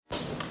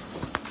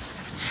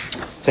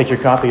Take your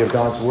copy of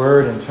God's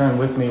Word and turn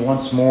with me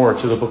once more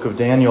to the book of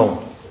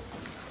Daniel.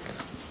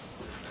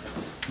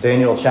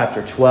 Daniel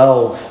chapter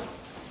 12.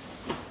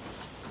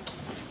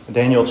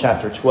 Daniel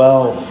chapter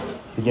 12,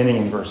 beginning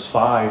in verse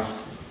 5.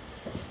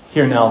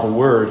 Hear now the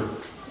word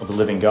of the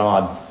living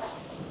God.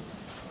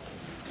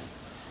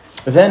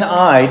 Then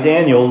I,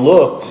 Daniel,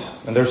 looked,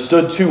 and there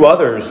stood two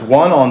others,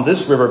 one on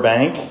this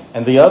riverbank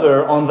and the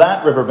other on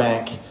that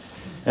riverbank.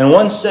 And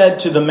one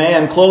said to the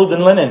man clothed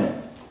in linen,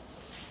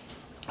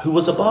 who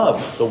was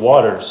above the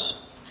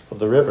waters of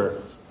the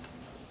river,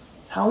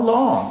 How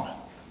long?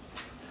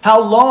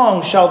 How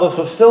long shall the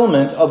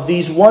fulfillment of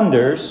these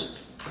wonders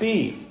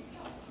be?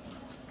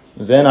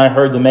 Then I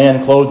heard the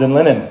man clothed in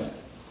linen,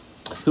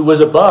 who was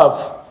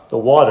above the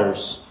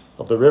waters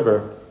of the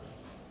river,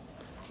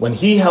 when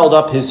he held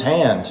up his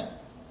hand,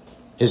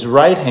 his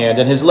right hand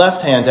and his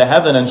left hand to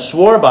heaven, and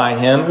swore by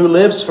him who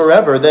lives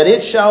forever, that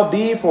it shall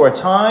be for a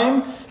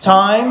time,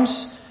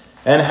 times,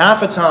 and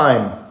half a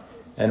time.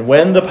 And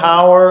when the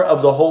power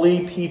of the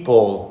holy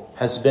people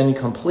has been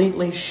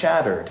completely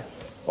shattered,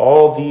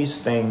 all these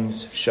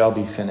things shall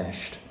be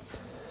finished.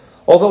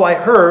 Although I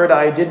heard,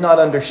 I did not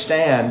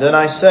understand. And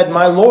I said,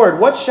 My Lord,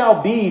 what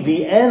shall be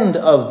the end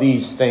of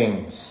these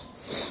things?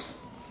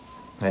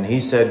 And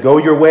he said, Go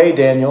your way,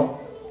 Daniel,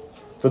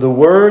 for the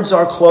words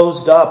are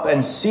closed up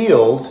and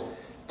sealed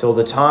till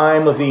the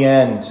time of the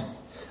end.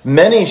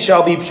 Many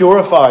shall be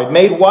purified,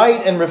 made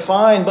white and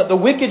refined, but the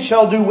wicked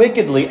shall do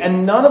wickedly,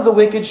 and none of the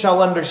wicked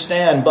shall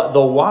understand, but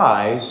the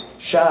wise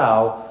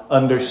shall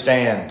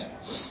understand.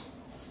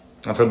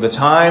 And from the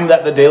time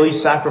that the daily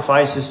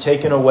sacrifice is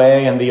taken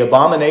away and the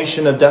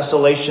abomination of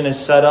desolation is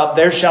set up,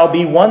 there shall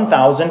be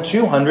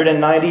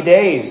 1,290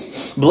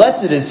 days.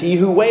 Blessed is he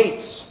who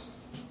waits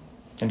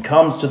and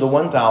comes to the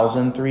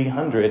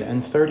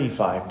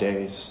 1,335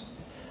 days.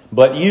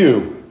 But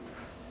you,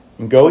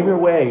 go your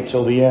way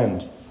till the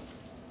end,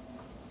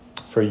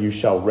 for you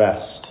shall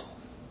rest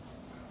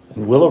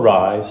and will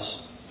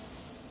arise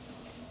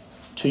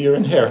to your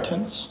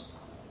inheritance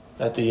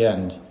at the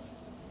end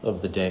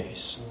of the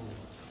days.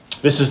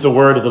 This is the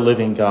word of the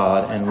living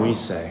God, and we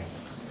say,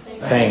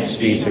 Thanks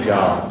be to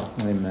God.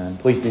 Amen.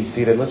 Please be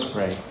seated. Let's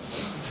pray.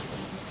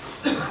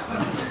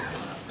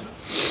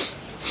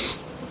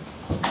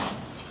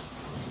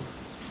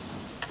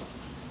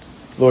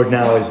 Lord,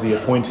 now is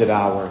the appointed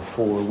hour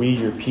for we,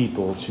 your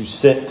people, to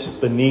sit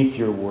beneath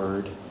your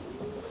word.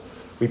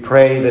 We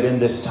pray that in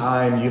this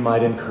time you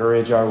might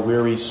encourage our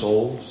weary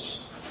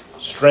souls,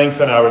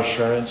 strengthen our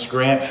assurance,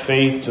 grant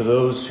faith to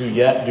those who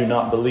yet do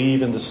not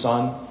believe in the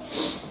Son.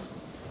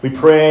 We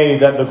pray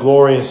that the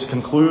glorious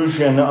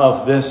conclusion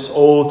of this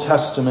Old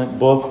Testament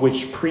book,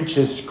 which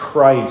preaches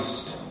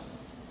Christ,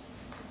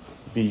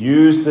 be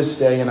used this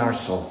day in our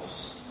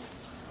souls.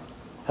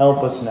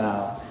 Help us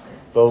now,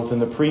 both in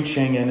the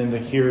preaching and in the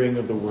hearing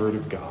of the Word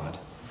of God.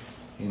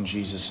 In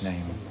Jesus'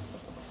 name,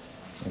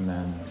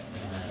 amen.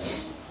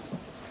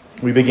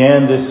 We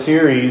began this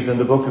series in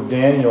the book of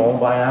Daniel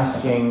by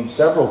asking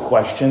several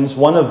questions.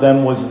 One of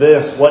them was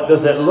this: what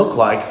does it look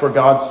like for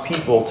God's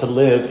people to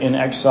live in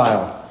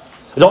exile?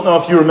 I don't know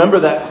if you remember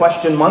that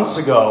question months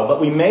ago,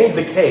 but we made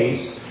the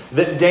case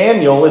that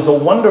Daniel is a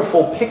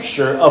wonderful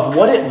picture of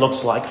what it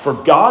looks like for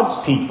God's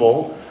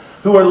people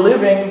who are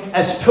living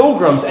as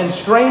pilgrims and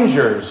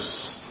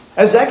strangers,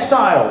 as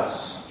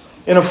exiles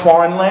in a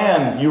foreign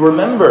land. You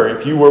remember,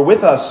 if you were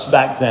with us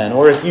back then,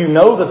 or if you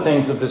know the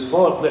things of this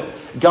book, that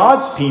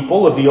God's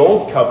people of the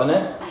Old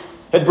Covenant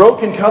had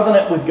broken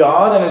covenant with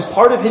God, and as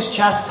part of his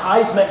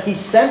chastisement, he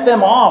sent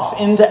them off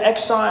into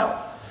exile.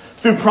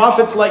 Through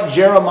prophets like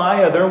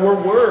Jeremiah, there were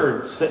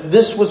words that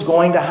this was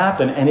going to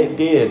happen, and it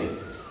did.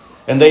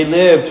 And they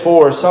lived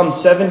for some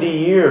 70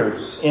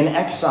 years in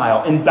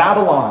exile in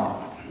Babylon.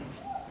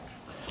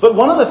 But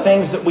one of the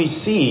things that we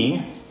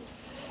see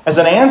as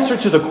an answer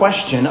to the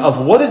question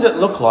of what does it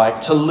look like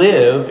to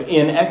live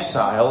in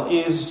exile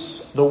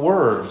is the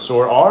words,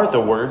 or are the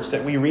words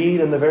that we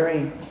read in the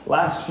very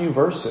last few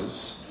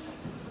verses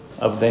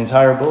of the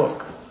entire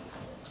book.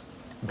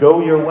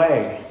 Go your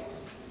way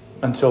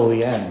until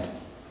the end,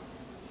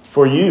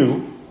 for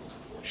you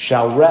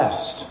shall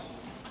rest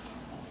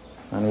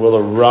and will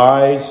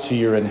arise to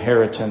your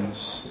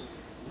inheritance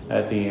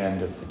at the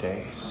end of the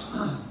days.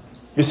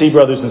 You see,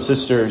 brothers and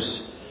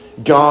sisters,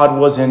 God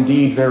was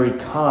indeed very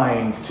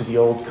kind to the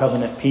Old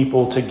Covenant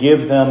people to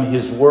give them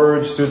his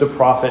words through the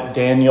prophet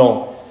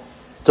Daniel,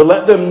 to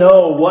let them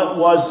know what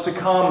was to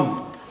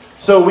come.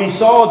 So we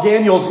saw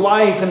Daniel's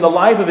life and the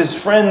life of his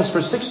friends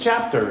for 6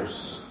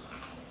 chapters.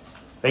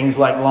 Things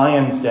like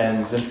lions'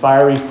 dens and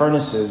fiery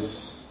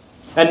furnaces,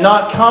 and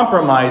not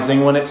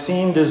compromising when it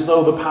seemed as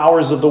though the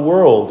powers of the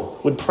world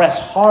would press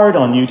hard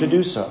on you to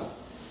do so.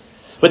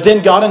 But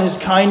then God in his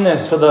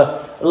kindness for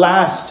the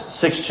last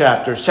 6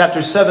 chapters,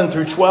 chapters 7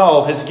 through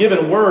 12, has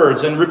given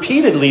words, and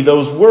repeatedly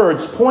those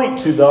words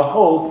point to the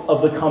hope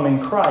of the coming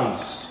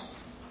Christ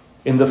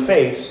in the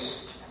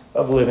face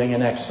of living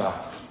in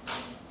exile.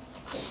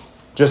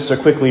 Just to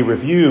quickly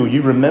review,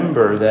 you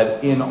remember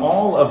that in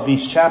all of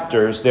these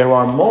chapters there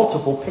are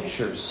multiple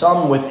pictures,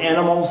 some with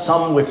animals,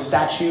 some with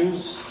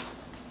statues.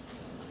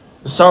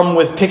 some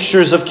with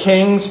pictures of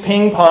kings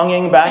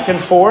ping-ponging back and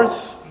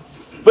forth.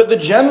 But the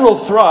general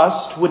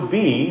thrust would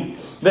be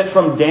that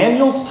from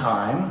Daniel's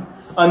time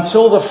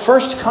until the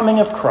first coming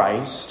of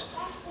Christ,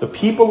 the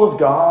people of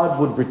God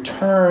would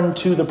return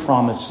to the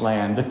promised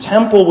land. The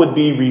temple would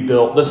be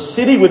rebuilt. The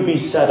city would be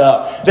set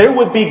up. There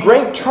would be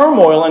great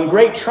turmoil and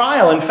great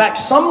trial. In fact,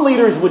 some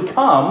leaders would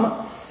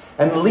come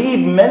and lead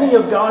many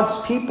of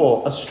God's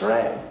people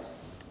astray.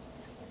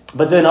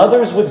 But then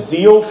others with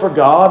zeal for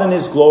God and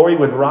His glory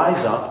would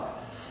rise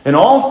up, and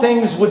all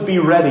things would be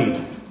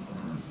readied.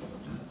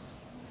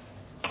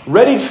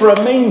 Readied for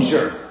a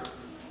manger,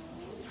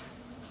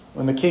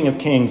 when the King of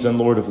Kings and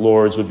Lord of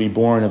Lords would be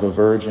born of a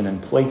virgin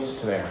and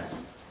placed there,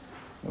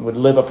 and would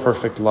live a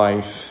perfect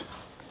life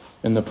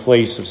in the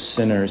place of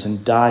sinners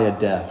and die a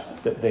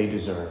death that they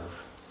deserve,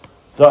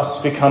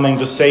 thus becoming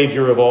the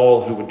Savior of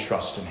all who would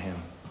trust in Him.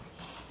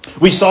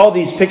 We saw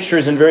these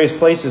pictures in various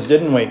places,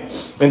 didn't we?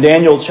 In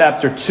Daniel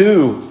chapter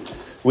 2,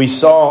 we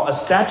saw a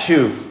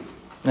statue,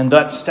 and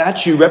that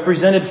statue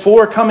represented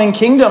 4 coming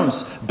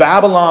kingdoms: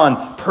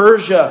 Babylon,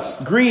 Persia,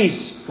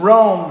 Greece,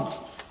 Rome.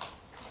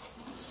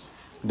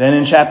 Then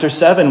in chapter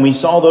 7, we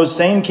saw those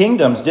same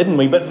kingdoms, didn't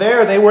we? But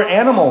there they were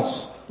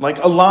animals, like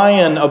a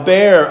lion, a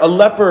bear, a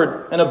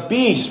leopard, and a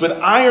beast with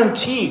iron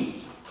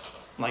teeth,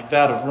 like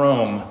that of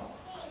Rome.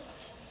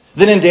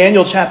 Then in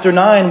Daniel chapter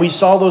 9, we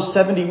saw those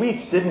 70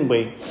 weeks, didn't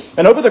we?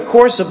 And over the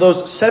course of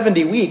those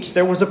 70 weeks,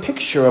 there was a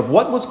picture of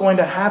what was going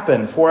to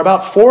happen for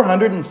about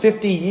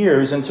 450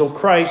 years until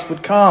Christ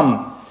would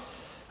come.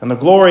 And the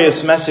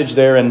glorious message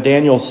there in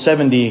Daniel's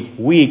 70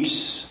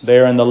 weeks,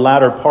 there in the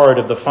latter part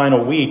of the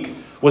final week,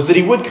 was that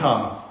He would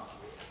come.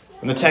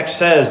 And the text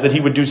says that He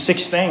would do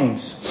 6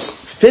 things.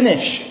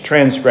 Finish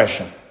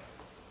transgression.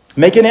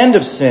 Make an end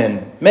of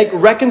sin. Make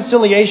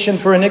reconciliation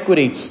for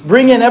iniquity.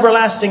 Bring in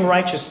everlasting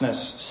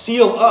righteousness.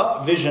 Seal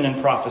up vision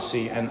and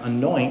prophecy. And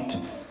anoint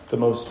the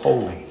most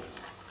holy.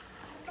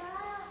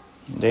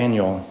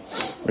 Daniel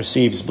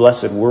receives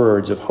blessed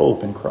words of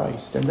hope in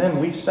Christ. And then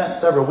we've spent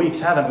several weeks,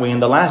 haven't we, in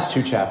the last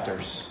 2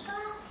 chapters.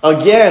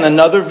 Again,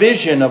 another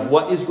vision of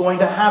what is going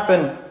to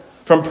happen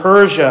from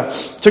Persia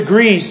to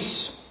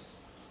Greece,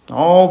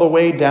 all the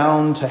way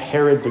down to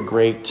Herod the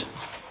Great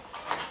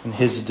and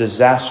his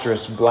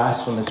disastrous,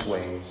 blasphemous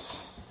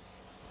ways,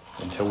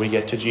 until we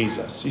get to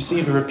Jesus. You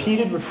see, the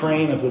repeated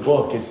refrain of the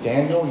book is,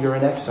 Daniel, you're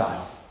in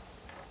exile.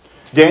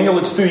 Daniel,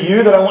 it's through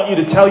you that I want you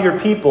to tell your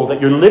people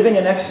that you're living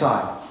in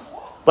exile.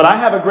 But I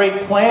have a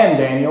great plan,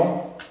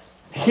 Daniel.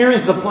 Here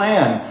is the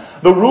plan.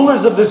 The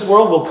rulers of this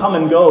world will come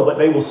and go, but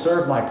they will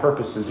serve my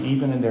purposes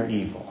even in their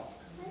evil.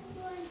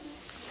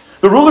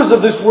 The rulers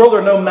of this world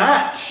are no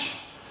match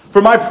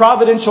for my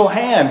providential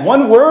hand.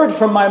 One word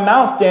from my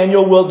mouth,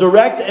 Daniel, will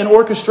direct and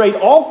orchestrate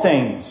all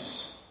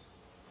things.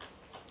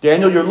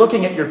 Daniel, you're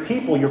looking at your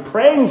people. You're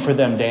praying for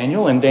them,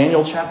 Daniel, in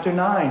Daniel chapter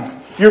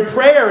 9. Your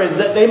prayer is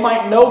that they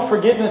might know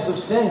forgiveness of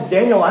sins.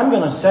 Daniel, I'm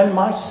going to send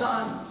my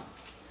son.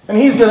 And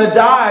He's going to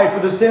die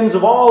for the sins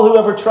of all who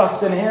ever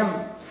trust in Him.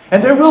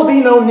 And there will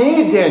be no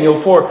need, Daniel,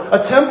 for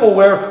a temple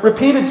where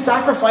repeated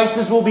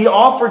sacrifices will be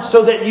offered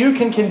so that you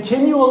can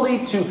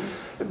continually to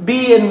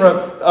be in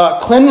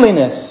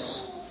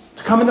cleanliness,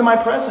 to come into my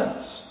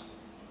presence.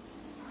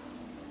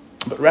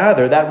 But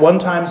rather, that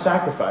one-time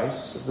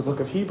sacrifice, as the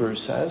book of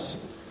Hebrews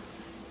says,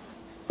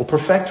 will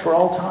perfect for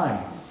all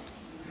time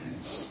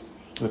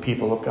the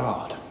people of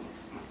God.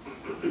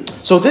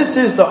 So this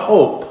is the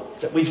hope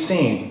that we've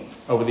seen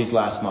over these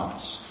last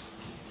months.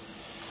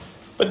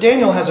 But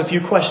Daniel has a few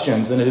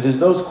questions, and it is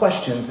those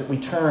questions that we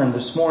turn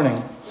this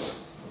morning.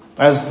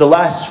 As the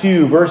last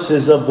few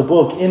verses of the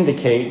book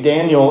indicate,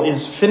 Daniel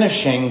is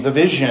finishing the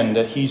vision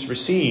that he's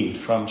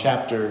received from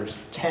chapters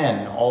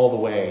 10 all the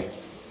way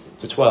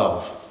to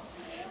 12.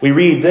 We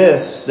read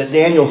this, that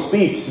Daniel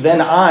speaks,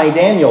 "Then I,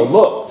 Daniel,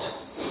 looked."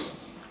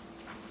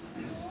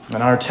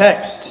 And our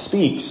text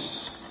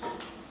speaks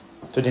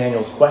to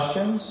Daniel's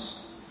questions,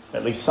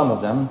 at least some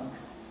of them,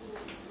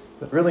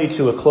 but really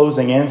to a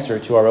closing answer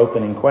to our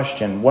opening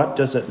question: what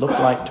does it look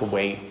like to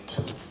wait?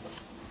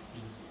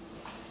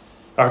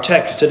 Our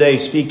text today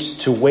speaks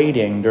to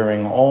waiting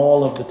during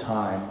all of the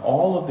time,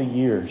 all of the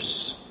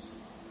years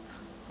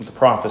of the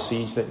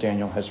prophecies that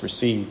Daniel has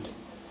received.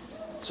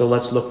 So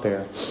let's look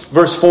there.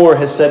 Verse 4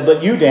 has said,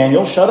 "But you,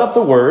 Daniel, shut up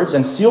the words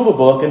and seal the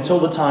book until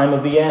the time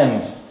of the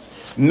end.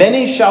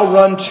 Many shall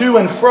run to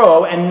and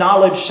fro, and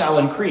knowledge shall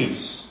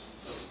increase."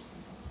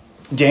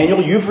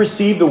 Daniel, you've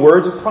received the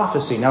words of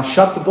prophecy. Now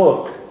shut the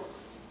book.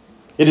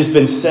 It has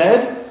been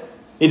said,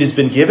 it has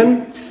been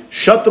given.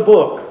 Shut the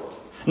book.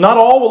 Not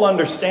all will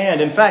understand.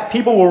 In fact,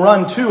 people will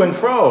run to and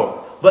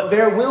fro. But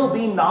there will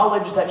be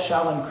knowledge that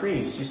shall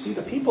increase. You see,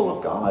 the people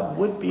of God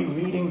would be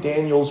reading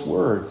Daniel's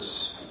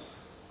words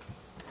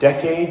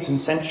decades and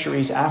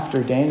centuries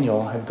after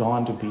Daniel had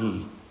gone to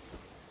be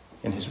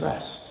in his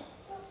rest.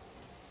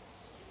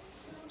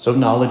 So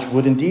knowledge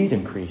would indeed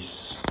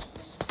increase.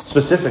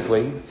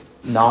 Specifically,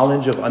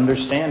 knowledge of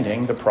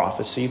understanding the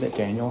prophecy that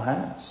Daniel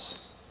has.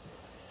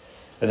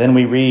 And then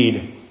we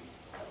read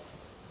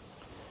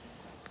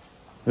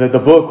that the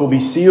book will be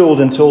sealed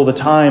until the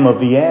time of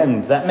the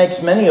end. That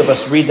makes many of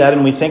us read that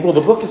and we think, well,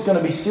 the book is going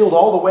to be sealed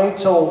all the way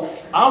till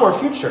our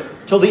future,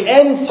 till the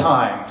end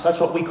times. That's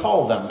what we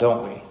call them,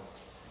 don't we?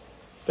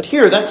 But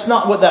here, that's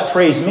not what that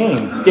phrase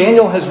means.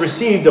 Daniel has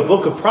received a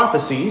book of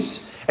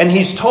prophecies, and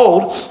he's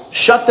told,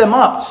 shut them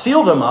up,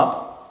 seal them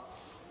up,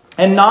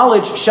 and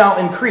knowledge shall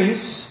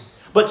increase,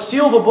 but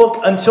seal the book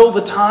until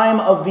the time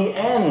of the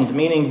end,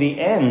 meaning the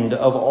end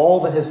of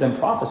all that has been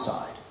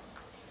prophesied.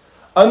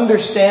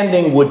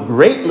 Understanding would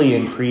greatly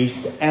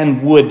increase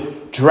and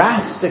would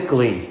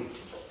drastically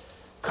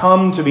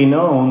come to be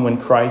known when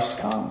Christ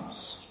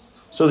comes.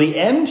 So the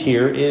end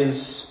here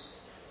is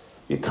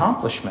the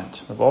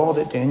accomplishment of all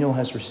that Daniel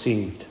has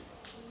received.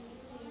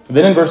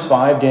 Then in verse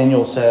 5,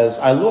 Daniel says,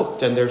 I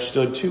looked and there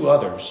stood two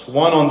others,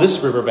 one on this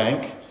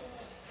riverbank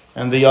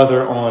and the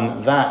other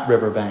on that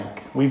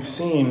riverbank. We've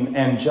seen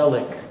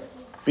angelic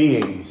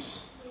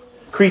beings,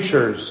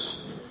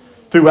 creatures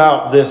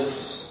throughout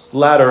this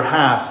latter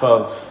half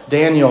of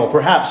Daniel.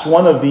 Perhaps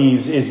one of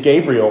these is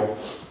Gabriel.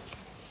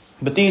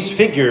 But these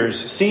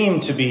figures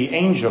seem to be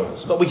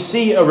angels. But we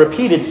see a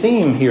repeated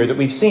theme here that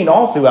we've seen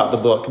all throughout the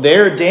book.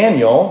 There,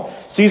 Daniel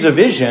sees a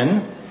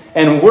vision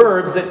and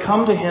words that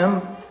come to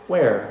him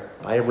where?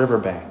 By a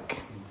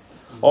riverbank.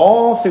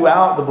 All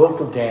throughout the book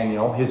of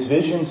Daniel, his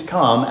visions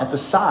come at the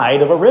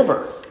side of a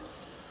river.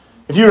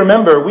 If you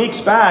remember,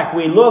 weeks back,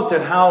 we looked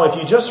at how if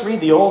you just read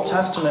the Old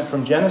Testament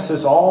from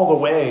Genesis all the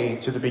way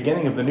to the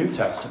beginning of the New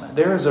Testament,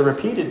 there is a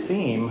repeated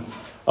theme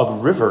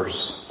of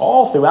rivers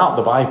all throughout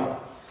the Bible.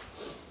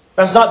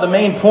 That's not the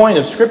main point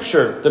of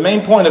Scripture. The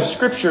main point of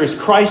Scripture is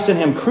Christ and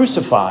Him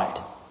crucified.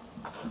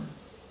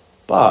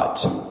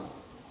 But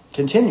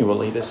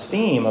continually, this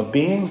theme of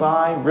being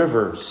by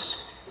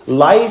rivers,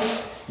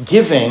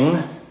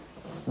 life-giving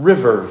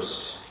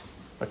rivers,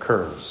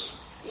 occurs.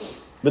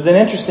 But then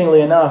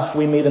interestingly enough,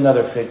 we meet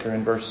another figure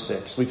in verse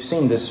 6. We've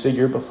seen this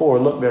figure before.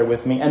 Look there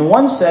with me. And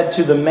one said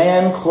to the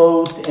man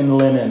clothed in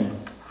linen.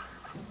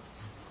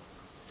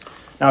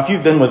 Now, if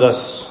you've been with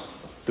us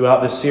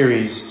throughout this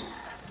series,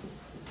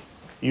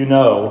 you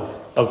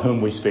know of whom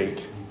we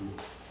speak.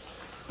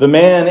 The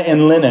man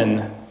in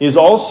linen is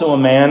also a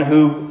man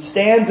who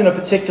stands in a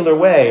particular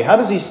way. How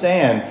does he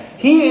stand?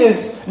 He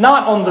is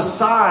not on the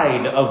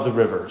side of the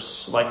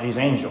rivers like these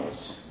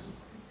angels.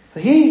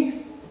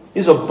 He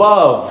is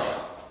above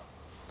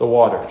the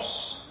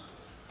waters.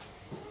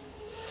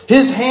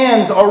 His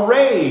hands are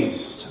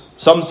raised.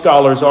 Some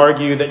scholars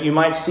argue that you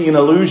might see an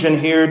allusion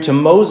here to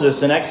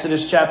Moses in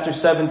Exodus chapter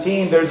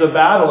 17. There's a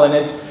battle and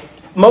it's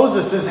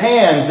Moses'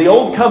 hands, the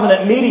old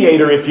covenant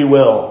mediator, if you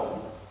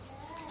will,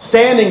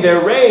 standing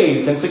there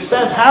raised, and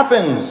success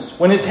happens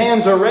when his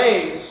hands are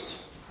raised.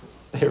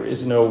 There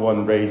is no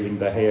one raising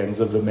the hands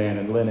of the man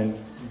in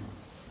linen.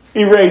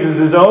 He raises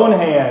his own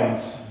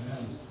hands.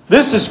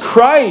 This is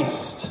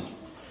Christ,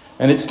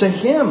 and it's to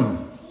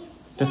Him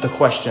that the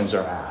questions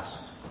are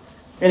asked.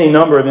 Any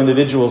number of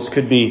individuals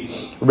could be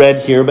read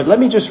here, but let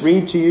me just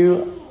read to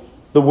you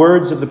the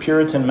words of the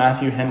Puritan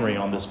Matthew Henry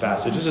on this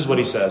passage. This is what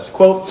he says,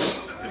 quote,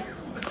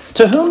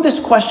 to whom this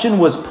question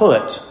was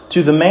put,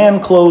 to the man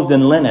clothed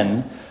in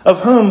linen, of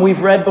whom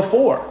we've read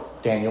before,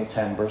 Daniel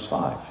 10, verse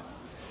 5.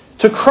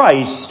 To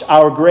Christ,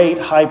 our great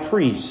high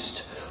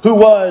priest, who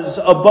was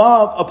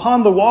above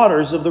upon the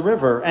waters of the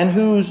river, and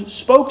whose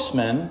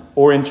spokesman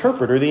or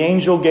interpreter, the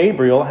angel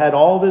Gabriel, had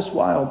all this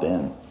while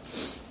been.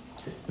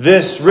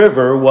 This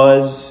river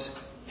was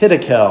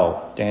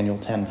Hiddekel, Daniel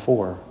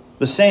 10:4.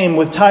 The same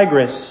with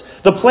Tigris,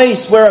 the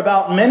place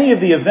whereabout many of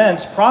the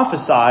events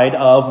prophesied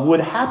of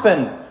would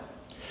happen.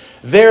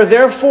 There,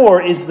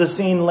 therefore, is the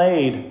scene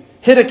laid.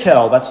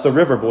 Hiddekel, that's the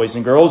river, boys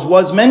and girls,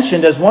 was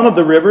mentioned as one of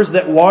the rivers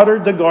that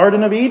watered the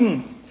Garden of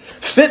Eden.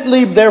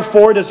 Fitly,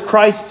 therefore, does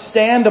Christ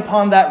stand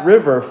upon that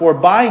river, for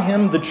by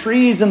Him the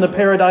trees in the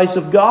paradise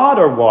of God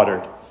are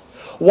watered.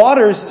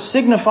 Waters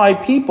signify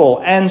people,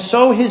 and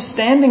so His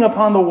standing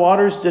upon the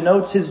waters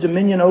denotes His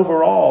dominion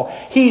over all.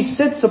 He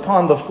sits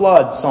upon the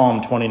flood,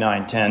 Psalm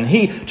 29:10.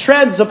 He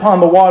treads upon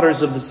the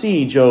waters of the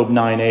sea, Job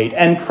 9:8.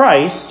 And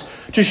Christ,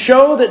 to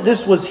show that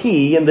this was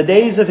He in the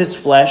days of His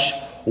flesh,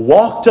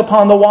 walked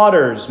upon the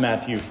waters,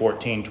 Matthew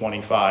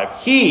 14:25.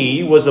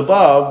 He was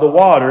above the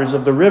waters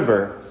of the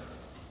river.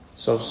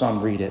 So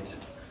some read it.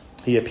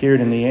 He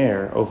appeared in the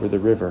air over the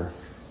river.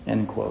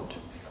 End quote.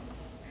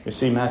 You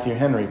see, Matthew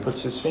Henry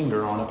puts his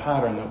finger on a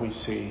pattern that we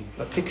see,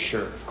 a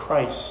picture of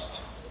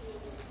Christ.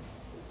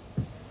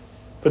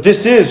 But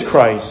this is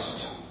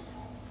Christ.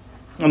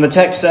 And the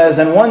text says,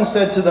 and one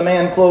said to the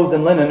man clothed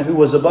in linen who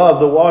was above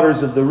the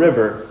waters of the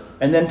river.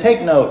 And then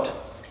take note,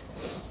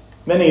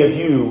 many of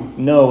you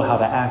know how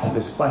to ask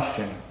this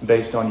question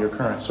based on your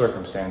current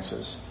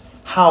circumstances.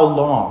 How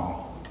long?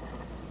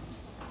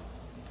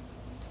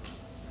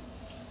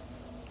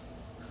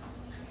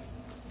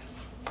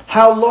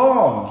 How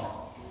long?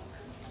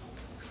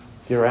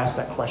 You ever asked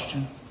that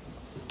question?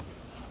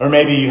 Or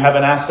maybe you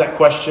haven't asked that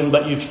question,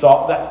 but you've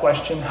thought that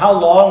question. How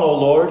long, O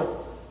Lord?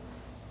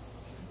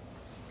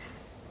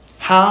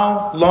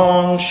 How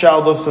long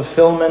shall the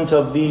fulfillment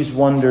of these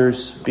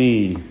wonders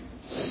be?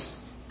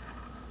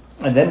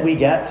 And then we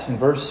get, in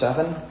verse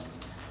 7,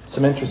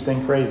 some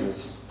interesting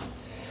phrases.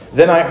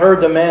 Then I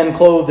heard the man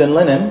clothed in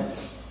linen,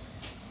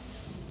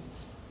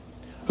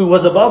 who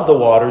was above the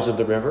waters of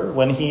the river,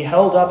 when he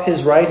held up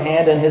his right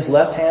hand and his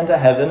left hand to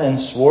heaven, and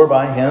swore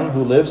by him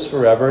who lives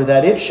forever,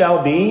 that it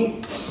shall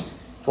be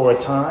for a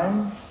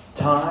time,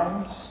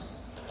 times,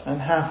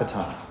 and half a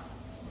time.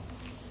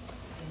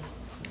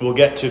 We'll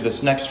get to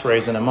this next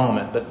phrase in a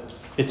moment, but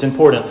it's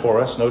important for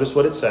us. Notice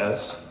what it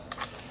says.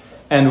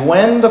 And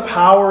when the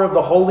power of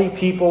the holy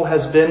people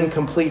has been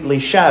completely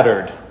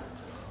shattered,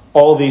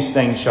 all these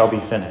things shall be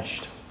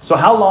finished. So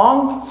how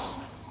long?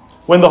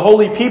 When the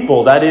holy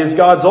people, that is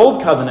God's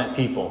old covenant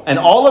people, and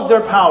all of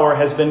their power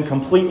has been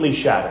completely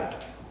shattered.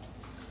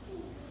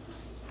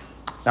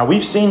 Now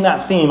we've seen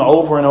that theme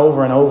over and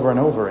over and over and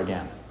over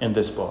again in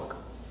this book.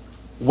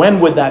 When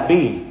would that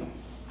be?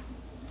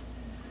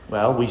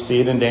 Well, we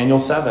see it in Daniel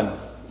 7.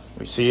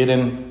 We see it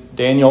in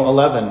Daniel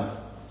 11.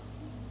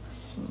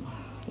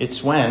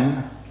 It's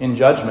when, in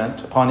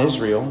judgment upon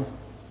Israel,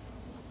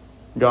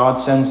 God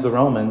sends the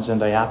Romans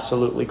and they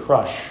absolutely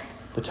crush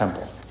the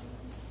temple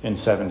in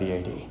 70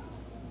 AD.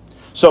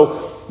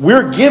 So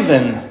we're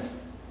given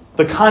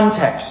the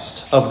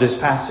context of this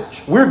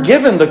passage. We're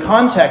given the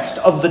context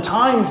of the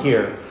time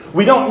here.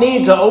 We don't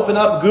need to open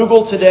up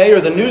Google today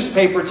or the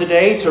newspaper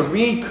today to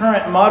read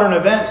current modern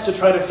events to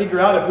try to figure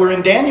out if we're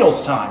in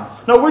Daniel's time.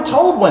 No, we're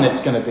told when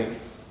it's going to be.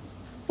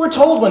 We're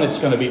told when it's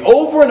going to be.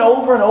 Over and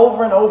over and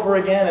over and over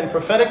again in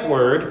prophetic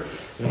word,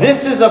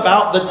 this is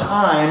about the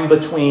time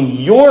between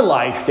your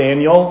life,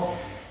 Daniel,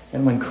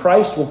 and when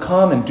Christ will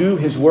come and do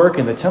his work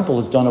and the temple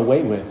is done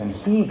away with and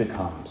he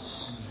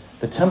becomes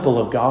the temple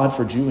of God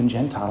for Jew and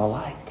Gentile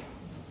alike.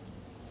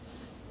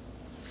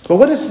 But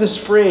what is this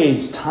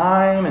phrase,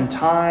 time and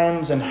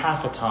times and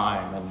half a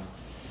time, in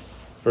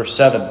verse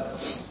 7?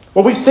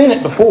 Well, we've seen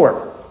it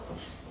before.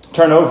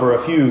 Turn over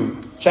a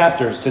few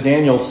chapters to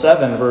Daniel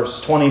 7,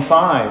 verse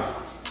 25.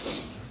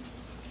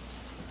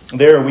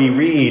 There we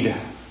read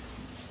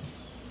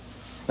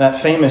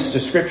that famous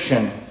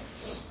description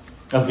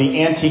of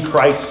the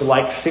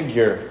Antichrist-like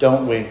figure,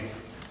 don't we?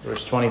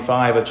 Verse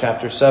 25 of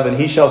chapter 7.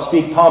 He shall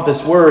speak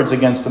pompous words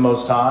against the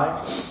Most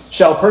High,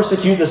 shall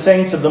persecute the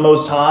saints of the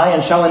Most High,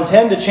 and shall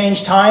intend to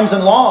change times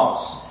and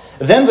laws.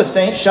 Then the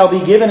saints shall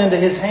be given into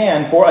his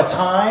hand for a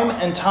time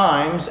and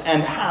times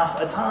and half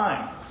a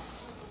time.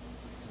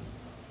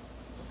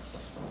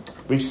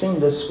 We've seen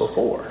this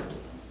before.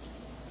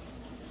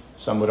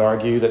 Some would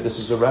argue that this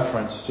is a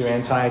reference to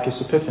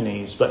Antiochus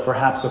Epiphanes, but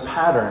perhaps a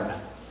pattern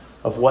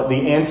of what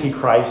the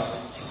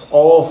Antichrists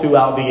all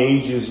throughout the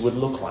ages would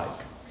look like.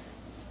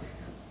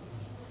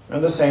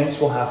 And the saints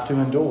will have to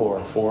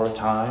endure for a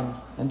time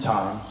and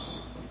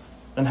times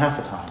and half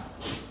a time.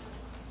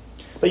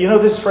 But you know,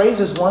 this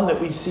phrase is one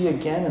that we see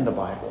again in the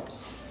Bible.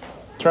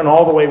 Turn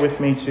all the way with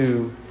me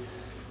to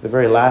the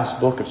very last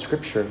book of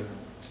Scripture.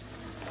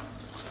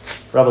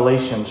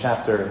 Revelation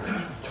chapter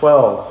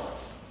 12.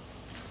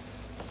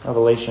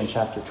 Revelation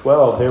chapter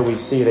 12. There we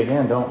see it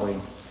again, don't we?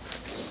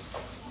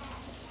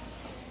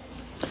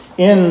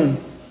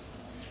 In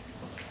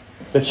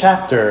the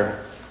chapter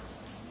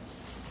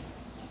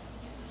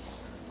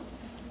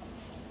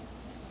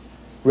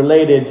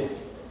related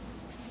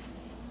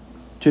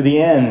to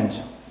the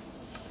end,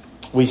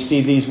 we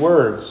see these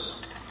words.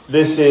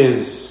 This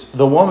is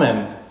the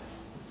woman,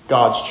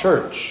 God's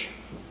church,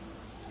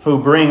 who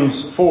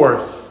brings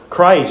forth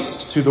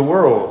Christ to the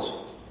world.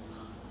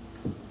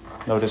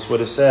 Notice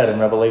what is said in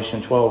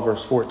Revelation 12,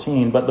 verse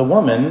 14. But the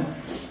woman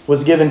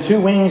was given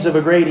 2 wings of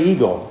a great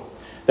eagle,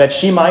 that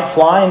she might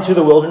fly into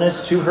the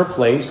wilderness to her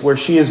place, where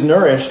she is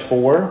nourished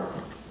for...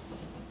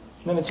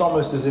 And it's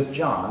almost as if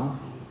John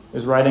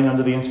is writing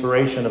under the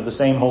inspiration of the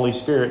same Holy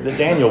Spirit that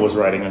Daniel was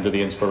writing under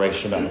the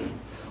inspiration of.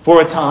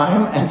 For a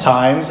time and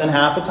times and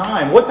half a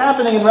time. What's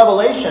happening in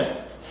Revelation?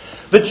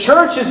 The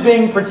church is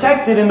being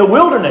protected in the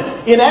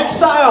wilderness, in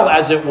exile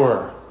as it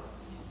were.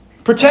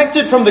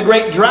 Protected from the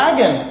great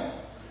dragon,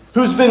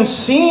 who's been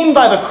seen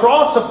by the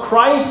cross of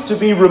Christ to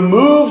be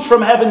removed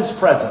from heaven's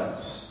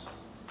presence,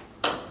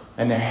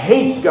 and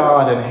hates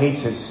God and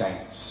hates his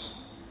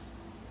saints.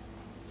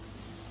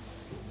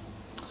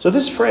 So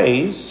this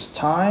phrase,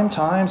 time,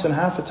 times, and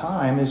half a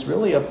time, is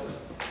really a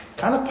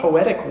kind of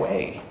poetic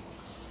way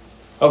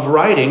of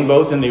writing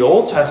both in the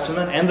Old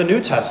Testament and the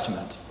New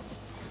Testament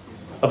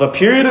of a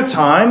period of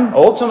time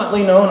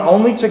ultimately known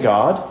only to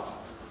God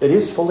that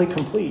is fully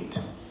complete.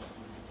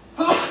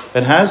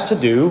 It has to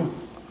do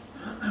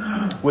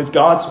with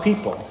God's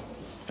people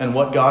and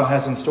what God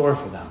has in store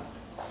for them.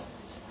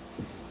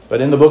 But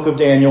in the book of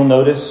Daniel,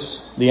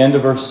 notice the end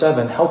of verse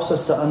 7 helps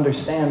us to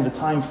understand the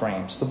time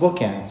frames, the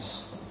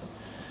bookends.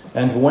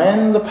 And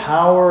when the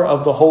power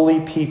of the holy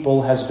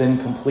people has been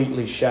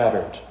completely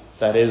shattered,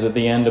 that is, at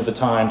the end of the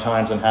time,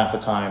 times and half a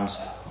times,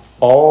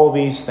 all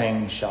these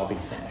things shall be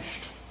finished.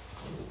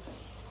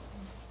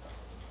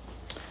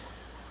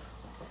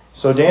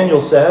 So Daniel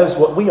says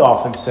what we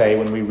often say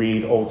when we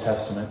read Old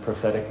Testament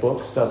prophetic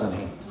books, doesn't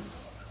he?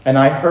 And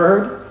I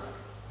heard,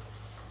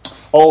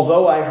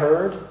 although I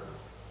heard,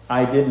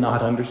 I did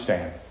not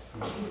understand.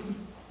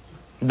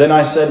 Then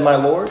I said, My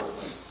Lord,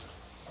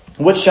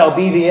 what shall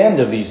be the end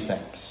of these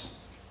things?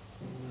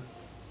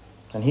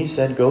 And he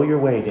said, Go your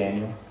way,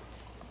 Daniel,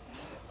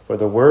 for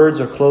the words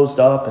are closed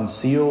up and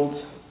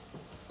sealed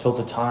till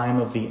the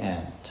time of the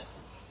end.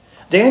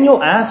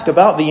 Daniel asked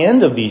about the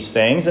end of these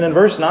things, and in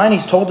verse 9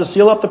 he's told to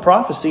seal up the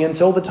prophecy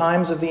until the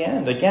times of the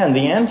end. Again,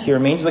 the end here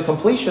means the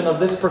completion of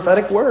this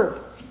prophetic word.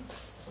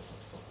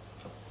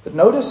 But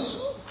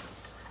notice,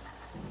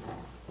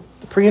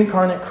 the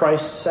pre-incarnate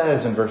Christ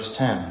says in verse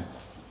 10,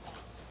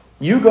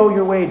 You go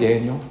your way,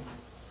 Daniel,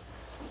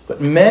 but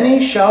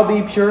many shall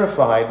be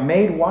purified,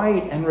 made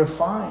white and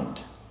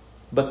refined.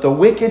 But the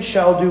wicked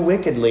shall do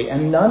wickedly,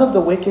 and none of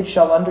the wicked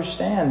shall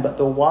understand, but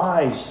the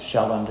wise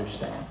shall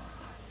understand.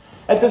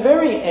 At the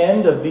very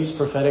end of these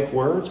prophetic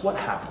words, what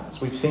happens?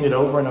 We've seen it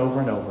over and over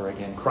and over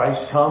again.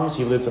 Christ comes,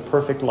 he lives a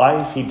perfect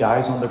life, he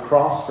dies on the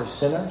cross for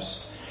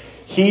sinners.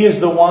 He is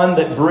the one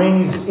that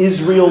brings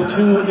Israel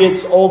to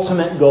its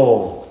ultimate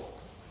goal.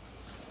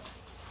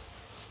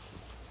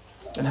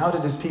 And how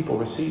did his people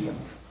receive him?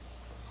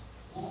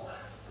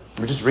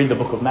 We just read the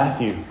book of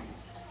Matthew.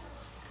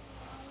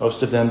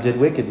 Most of them did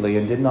wickedly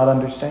and did not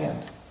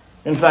understand.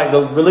 In fact,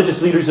 the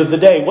religious leaders of the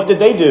day, what did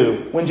they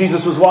do when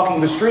Jesus was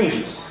walking the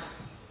streets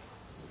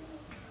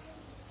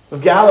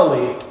of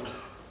Galilee?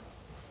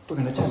 We're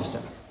going to test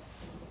him.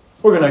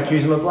 We're going to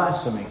accuse him of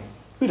blasphemy.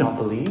 We don't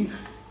believe.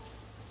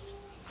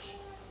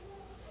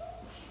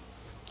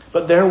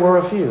 But there were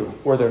a few,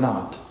 were there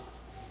not,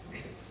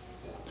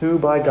 who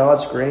by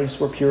God's grace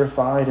were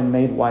purified and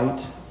made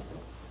white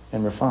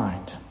and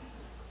refined.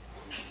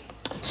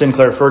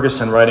 Sinclair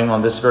Ferguson, writing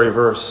on this very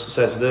verse,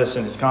 says this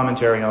in his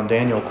commentary on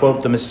Daniel,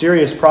 quote, The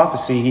mysterious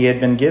prophecy he had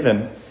been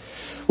given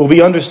will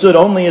be understood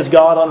only as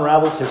God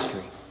unravels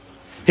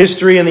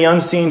history and the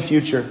unseen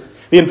future.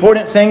 The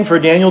important thing for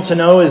Daniel to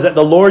know is that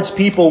the Lord's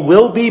people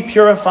will be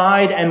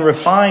purified and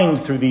refined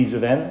through these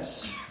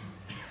events,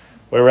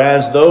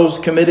 whereas those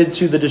committed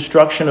to the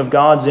destruction of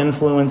God's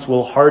influence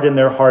will harden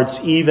their hearts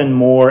even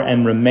more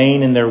and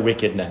remain in their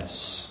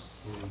wickedness.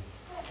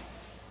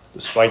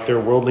 Despite their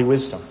worldly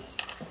wisdom,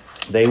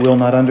 they will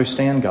not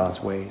understand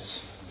God's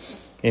ways.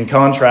 In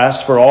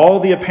contrast, for all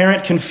the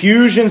apparent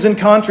confusions and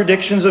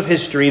contradictions of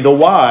history, the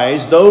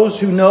wise, those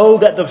who know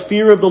that the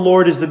fear of the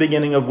Lord is the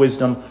beginning of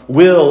wisdom,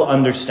 will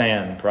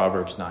understand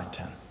Proverbs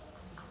 9:10.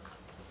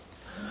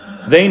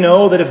 They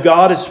know that if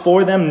God is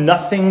for them,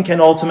 nothing can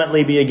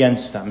ultimately be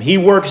against them. He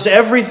works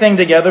everything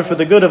together for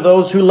the good of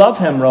those who love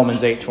him,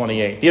 Romans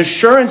 8:28. The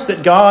assurance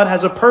that God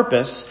has a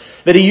purpose,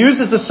 that he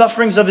uses the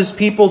sufferings of his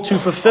people to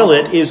fulfill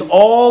it, is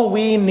all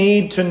we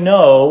need to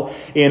know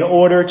in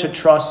order to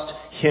trust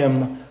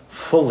him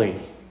fully.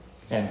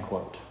 End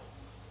quote.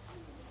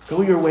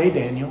 Go your way,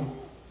 Daniel.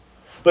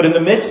 But in the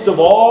midst of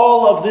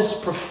all of this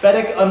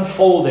prophetic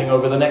unfolding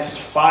over the next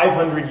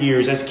 500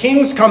 years, as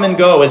kings come and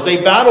go, as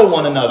they battle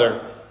one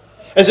another,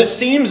 as it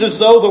seems as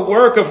though the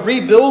work of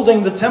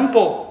rebuilding the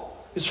temple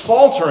is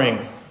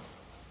faltering,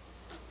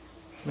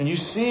 when you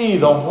see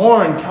the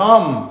horn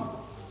come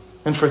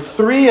and for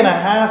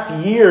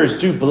 3.5 years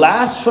do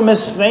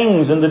blasphemous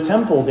things in the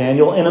temple,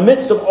 Daniel, in the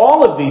midst of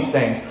all of these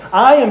things,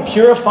 I am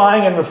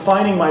purifying and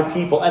refining my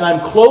people, and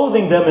I'm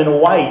clothing them in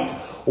white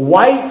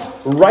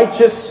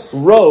righteous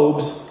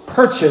robes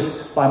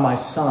purchased by my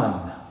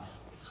Son.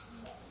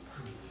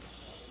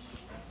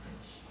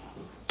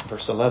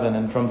 Verse 11,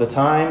 and from the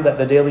time that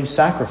the daily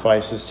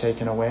sacrifice is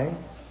taken away,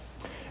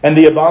 and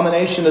the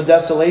abomination of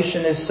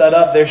desolation is set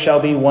up, there shall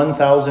be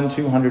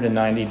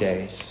 1,290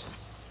 days.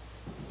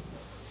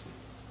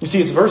 You see,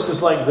 it's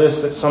verses like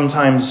this that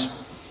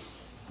sometimes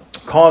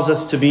cause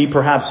us to be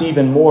perhaps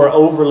even more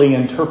overly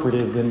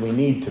interpretive than we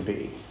need to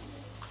be.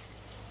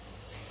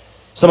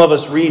 Some of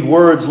us read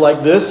words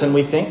like this and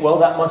we think, well,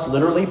 that must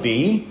literally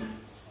be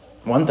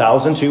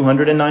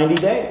 1,290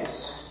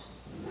 days.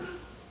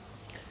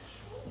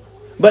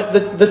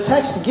 But the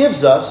text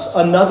gives us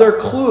another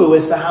clue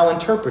as to how to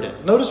interpret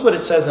it. Notice what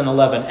it says in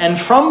 11. And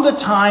from the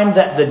time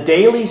that the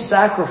daily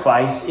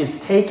sacrifice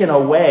is taken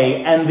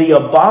away and the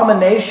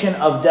abomination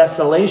of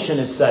desolation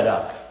is set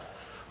up.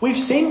 We've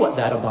seen what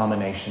that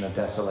abomination of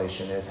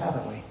desolation is,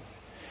 haven't we?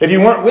 If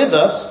you weren't with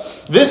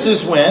us, this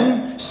is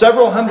when,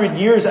 several hundred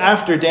years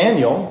after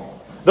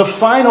Daniel, the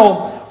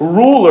final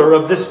ruler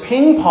of this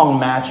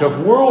ping-pong match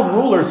of world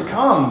rulers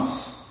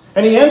comes.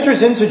 And he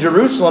enters into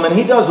Jerusalem and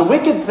he does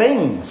wicked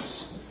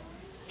things.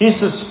 He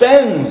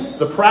suspends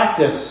the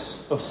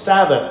practice of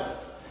Sabbath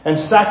and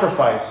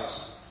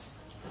sacrifice.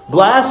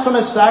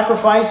 Blasphemous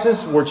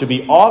sacrifices were to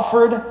be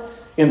offered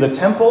in the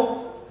temple.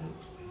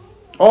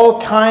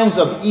 All kinds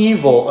of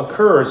evil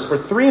occurs for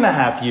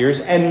 3.5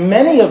 years, and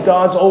many of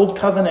God's old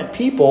covenant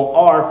people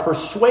are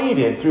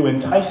persuaded through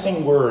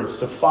enticing words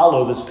to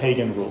follow this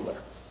pagan ruler.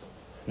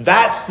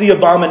 That's the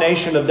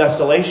abomination of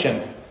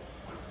desolation.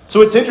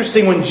 So it's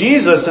interesting when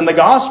Jesus and the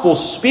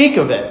Gospels speak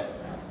of it.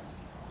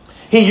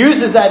 He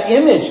uses that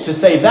image to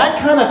say that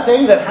kind of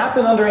thing that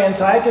happened under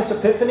Antiochus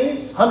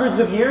Epiphanes hundreds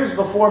of years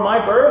before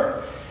my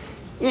birth,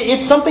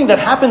 it's something that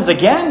happens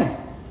again.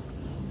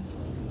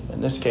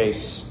 In this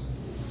case,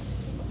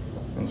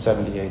 in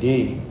 70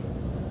 AD.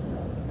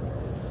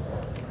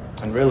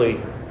 and really,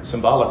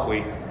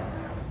 symbolically,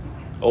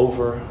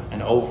 over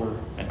and over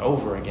and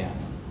over again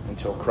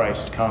until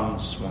Christ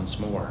comes once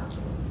more.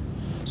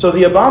 So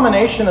the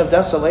abomination of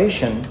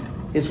desolation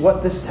is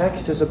what this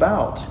text is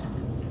about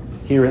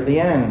here at the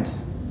end.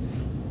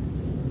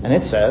 And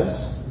it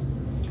says,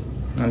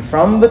 "And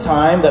from the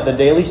time that the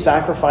daily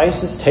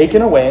sacrifice is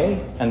taken away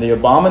and the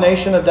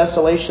abomination of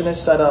desolation is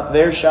set up,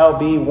 there shall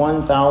be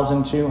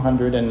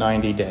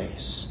 1,290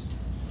 days.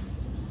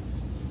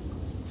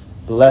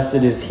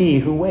 Blessed is he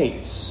who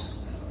waits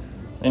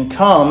and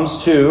comes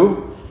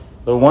to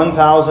the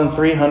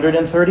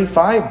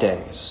 1,335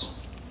 days."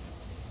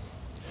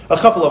 A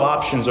couple of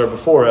options are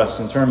before us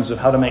in terms of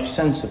how to make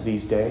sense of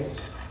these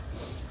days.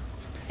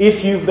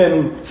 If you've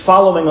been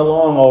following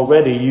along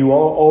already, you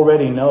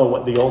already know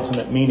what the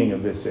ultimate meaning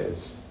of this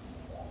is.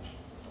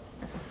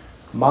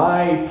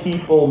 My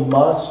people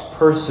must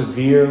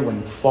persevere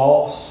when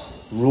false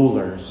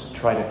rulers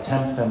try to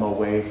tempt them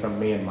away from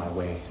me and my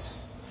ways.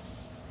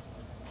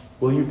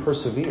 Will you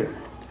persevere?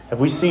 Have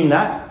we seen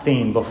that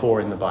theme before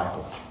in the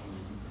Bible?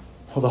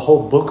 Well, the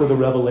whole book of the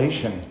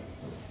Revelation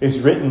is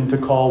written to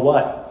call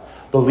what?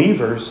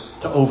 Believers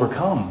to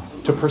overcome,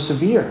 to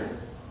persevere.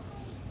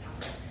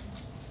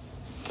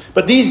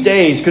 But these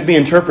days could be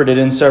interpreted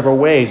in several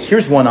ways.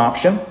 Here's one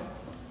option.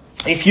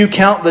 If you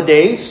count the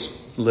days,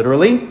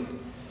 literally,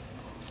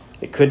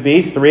 it could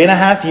be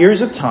 3.5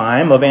 years of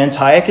time of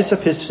Antiochus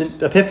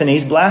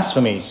Epiphanes'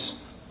 blasphemies.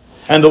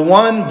 And the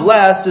one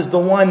blessed is the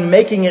one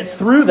making it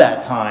through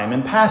that time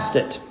and past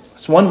it.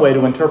 That's one way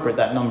to interpret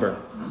that number.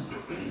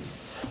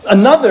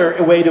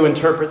 Another way to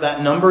interpret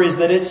that number is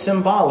that it's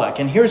symbolic.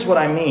 And here's what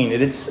I mean.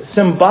 It's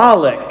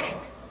symbolic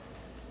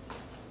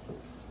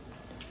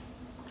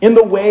in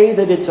the way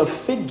that it's a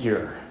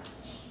figure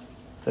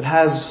that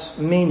has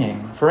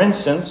meaning. For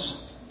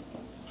instance,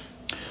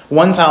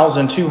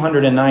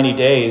 1,290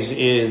 days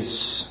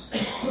is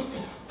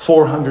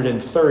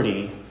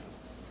 430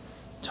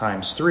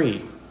 times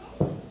 3.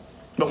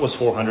 What was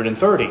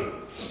 430?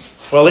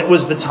 Well, it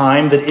was the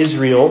time that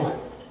Israel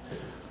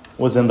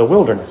was in the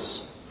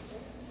wilderness.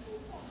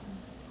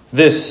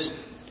 This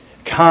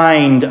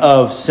kind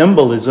of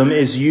symbolism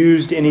is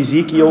used in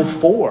Ezekiel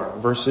 4,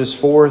 verses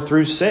 4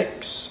 through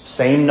 6.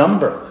 Same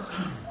number,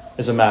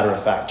 as a matter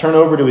of fact. Turn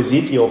over to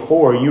Ezekiel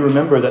 4. You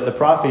remember that the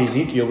prophet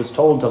Ezekiel was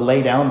told to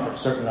lay down for a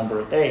certain number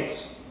of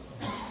days.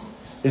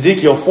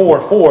 Ezekiel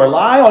 4:4,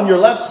 "Lie on your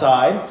left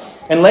side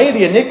and lay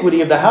the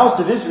iniquity of the house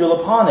of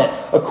Israel upon it.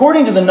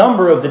 According to the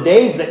number of the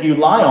days that you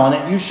lie on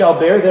it, you shall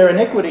bear their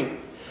iniquity.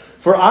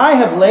 For I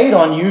have laid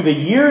on you the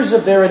years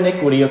of their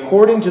iniquity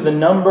according to the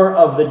number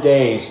of the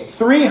days,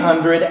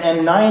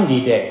 390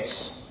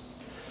 days.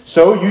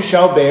 So you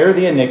shall bear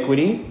the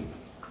iniquity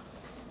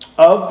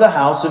of the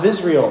house of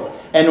Israel.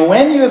 And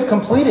when you have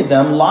completed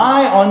them,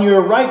 lie on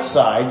your right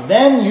side.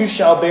 Then you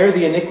shall bear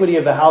the iniquity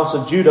of the house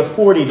of Judah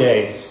 40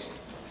 days.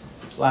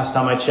 Last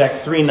time I checked,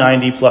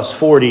 390 plus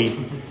 40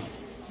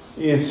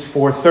 is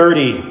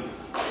 430.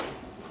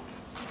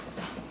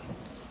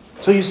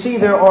 So you see,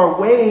 there are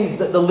ways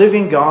that the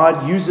living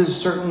God uses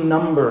certain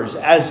numbers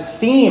as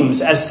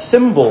themes, as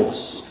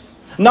symbols,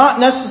 not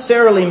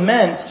necessarily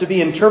meant to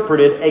be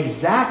interpreted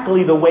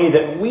exactly the way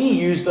that we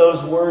use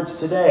those words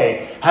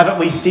today. Haven't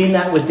we seen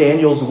that with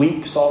Daniel's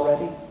weeks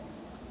already?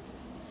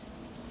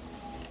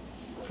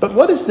 But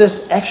what is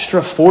this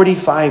extra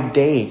 45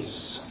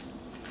 days?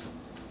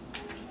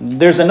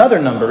 There's another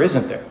number,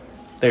 isn't there?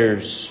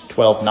 There's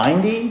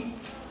 1290,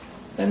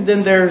 and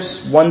then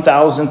there's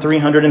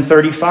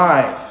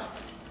 1,335.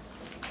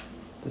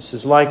 This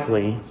is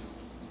likely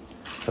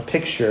a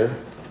picture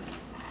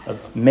of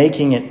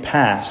making it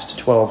past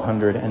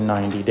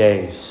 1,290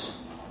 days.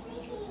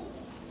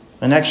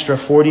 An extra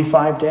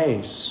 45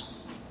 days.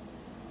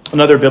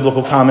 Another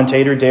biblical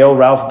commentator, Dale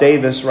Ralph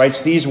Davis,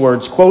 writes these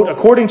words, quote,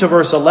 "According to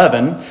verse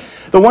 11,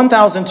 the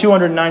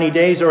 1,290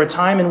 days are a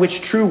time in which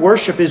true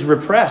worship is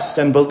repressed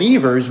and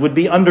believers would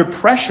be under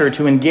pressure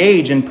to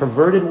engage in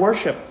perverted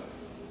worship.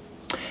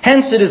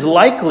 Hence, it is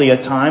likely a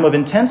time of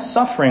intense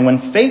suffering when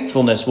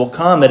faithfulness will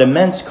come at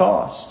immense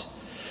cost.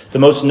 The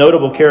most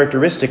notable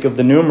characteristic of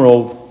the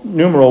numeral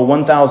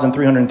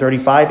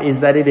 1,335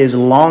 is that it is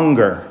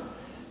longer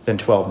than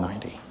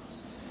 1290.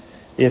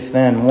 If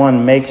then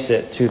one makes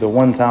it to the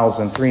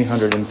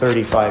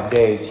 1,335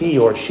 days, he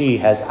or she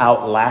has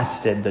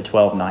outlasted the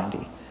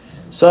 1290.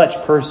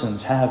 Such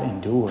persons have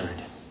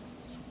endured.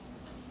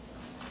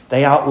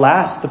 They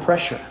outlast the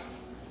pressure,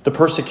 the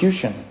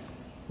persecution,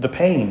 the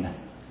pain.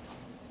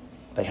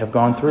 They have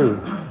gone through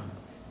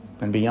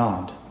and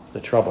beyond the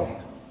trouble."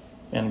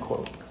 End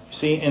quote.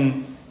 See,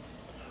 in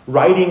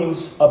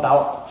writings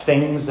about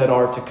things that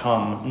are to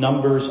come,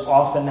 numbers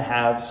often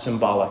have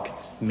symbolic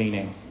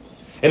meaning.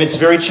 And it's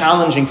very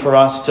challenging for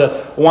us to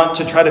want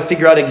to try to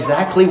figure out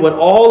exactly what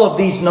all of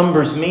these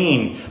numbers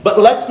mean. But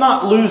let's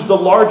not lose the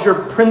larger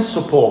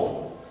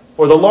principle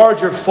or the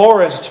larger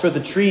forest for the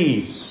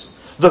trees.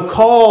 The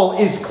call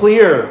is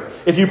clear.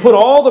 If you put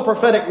all the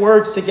prophetic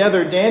words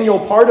together, Daniel,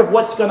 part of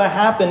what's going to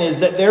happen is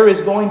that there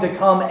is going to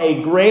come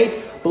a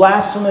great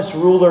blasphemous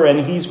ruler, and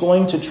he's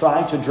going to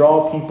try to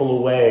draw people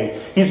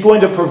away. He's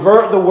going to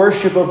pervert the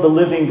worship of the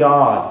living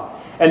God,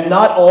 and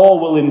not all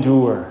will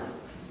endure.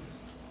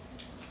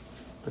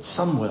 But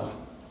some will,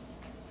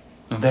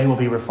 and they will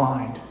be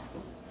refined.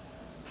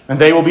 And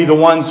they will be the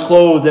ones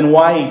clothed in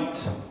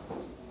white.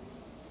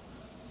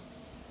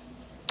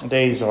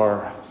 Days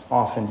are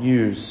often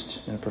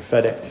used in a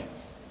prophetic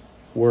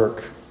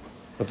work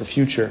of the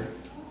future,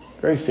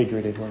 very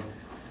figuratively.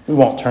 We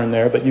won't turn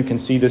there, but you can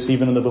see this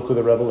even in the book of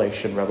the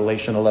Revelation.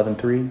 Revelation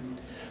 11:3,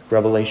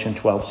 Revelation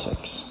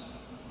 12:6.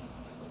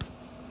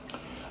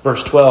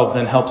 Verse 12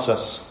 then helps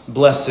us.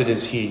 Blessed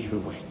is he who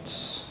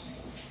waits.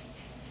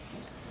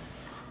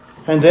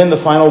 And then the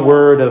final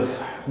word of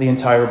the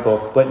entire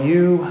book. But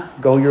you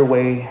go your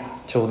way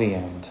till the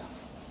end,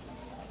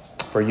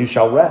 for you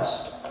shall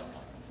rest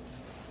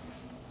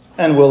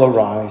and will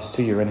arise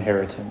to your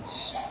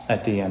inheritance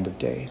at the end of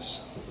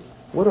days.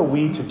 What are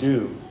we to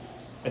do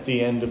at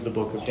the end of the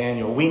book of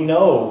Daniel? We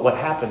know what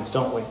happens,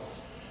 don't we?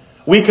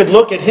 We could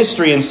look at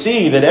history and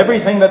see that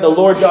everything that the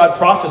Lord God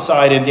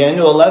prophesied in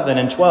Daniel 11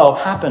 and 12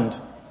 happened.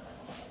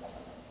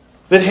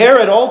 That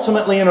Herod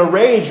ultimately in a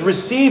rage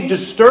received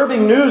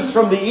disturbing news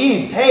from the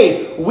east.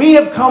 Hey, we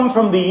have come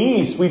from the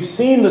east. We've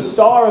seen the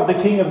star of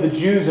the King of the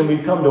Jews and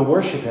we've come to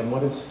worship him.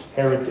 What does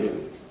Herod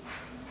do?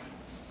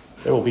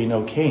 There will be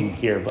no king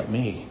here but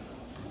me.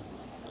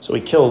 So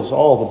he kills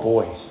all the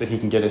boys that he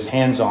can get his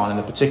hands on in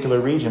a particular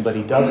region, but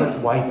he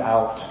doesn't wipe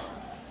out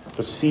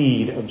the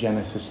seed of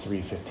Genesis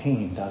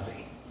 3:15, does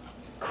he?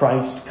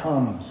 Christ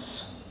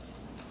comes.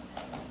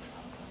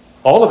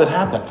 All of it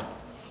happened.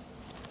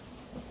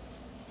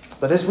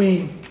 But as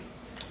we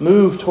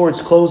move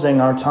towards closing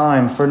our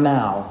time for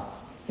now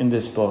in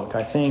this book,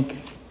 I think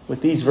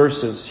with these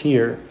verses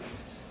here,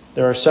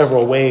 there are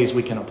several ways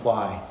we can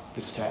apply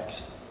this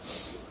text.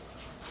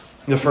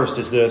 The first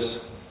is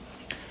this: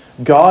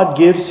 God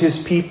gives his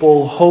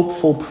people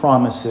hopeful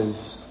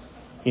promises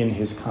in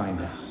his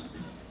kindness.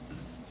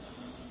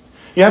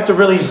 You have to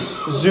really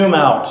zoom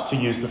out, to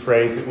use the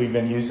phrase that we've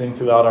been using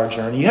throughout our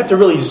journey. You have to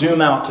really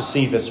zoom out to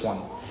see this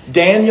one.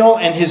 Daniel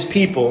and his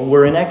people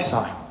were in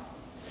exile.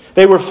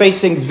 They were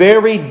facing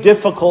very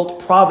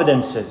difficult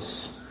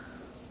providences.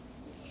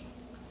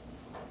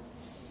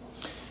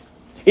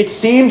 It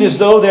seemed as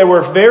though there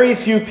were very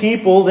few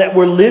people that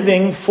were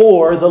living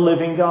for the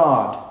living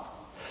God.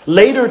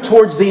 Later,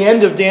 towards the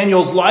end of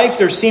Daniel's life,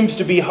 there seems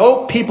to be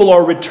hope. People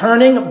are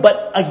returning,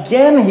 but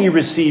again he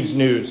receives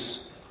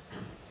news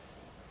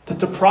that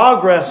the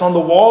progress on the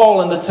wall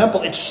and the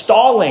temple, it's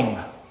stalling.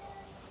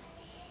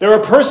 There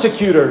are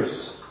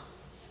persecutors.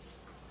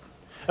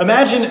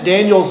 Imagine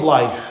Daniel's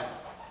life.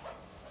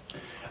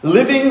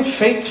 Living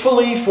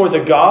faithfully for the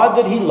God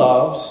that he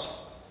loves,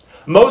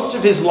 most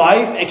of his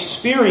life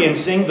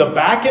experiencing the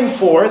back and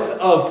forth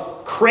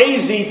of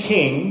crazy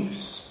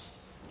kings,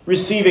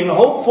 receiving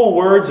hopeful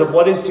words of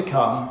what is to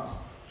come,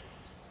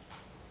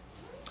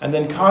 and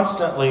then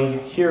constantly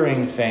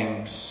hearing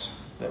things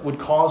that would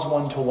cause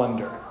one to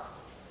wonder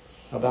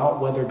about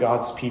whether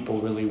God's people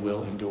really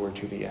will endure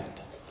to the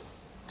end.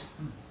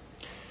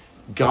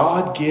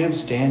 God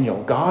gives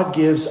Daniel, God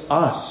gives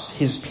us,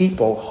 his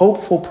people,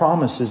 hopeful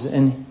promises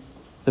in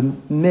the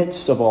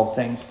midst of all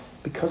things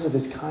because of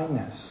his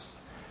kindness.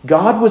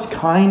 God was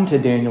kind to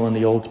Daniel and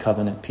the Old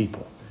Covenant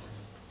people.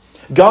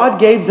 God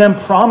gave them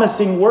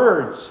promising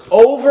words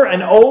over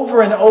and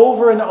over and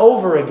over and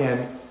over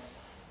again.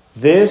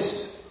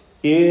 This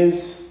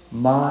is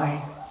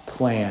my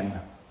plan.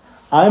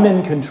 I'm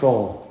in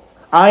control.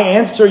 I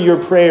answer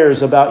your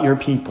prayers about your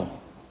people.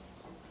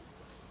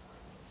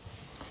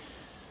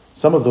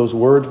 Some of those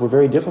words were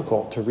very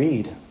difficult to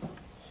read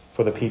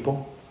for the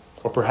people,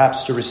 or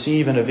perhaps to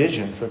receive in a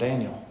vision for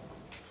Daniel.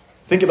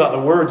 Think about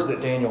the words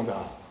that Daniel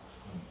got.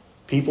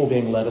 People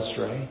being led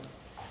astray,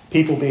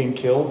 people being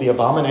killed, the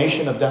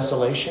abomination of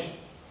desolation.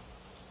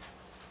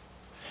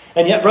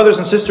 And yet, brothers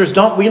and sisters,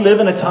 don't we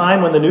live in a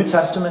time when the New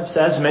Testament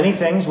says many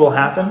things will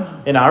happen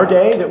in our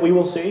day that we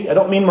will see? I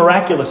don't mean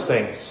miraculous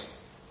things.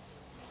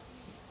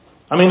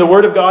 I mean, the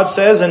Word of God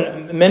says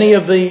in many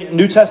of the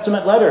New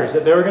Testament letters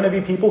that there are going to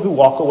be people who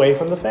walk away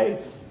from the faith.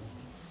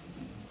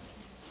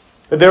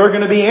 That there are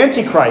going to be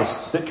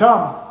antichrists that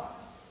come.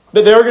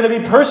 That there are going to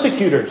be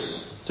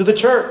persecutors to the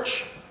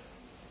church.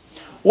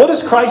 What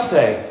does Christ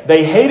say?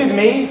 They hated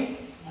me.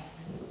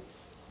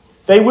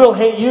 They will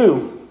hate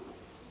you.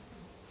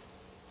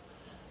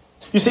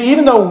 You see,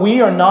 even though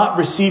we are not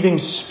receiving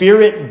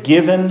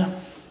Spirit-given,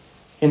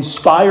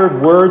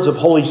 inspired words of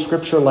Holy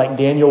Scripture like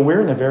Daniel,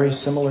 we're in a very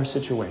similar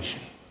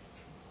situation.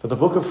 But the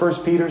book of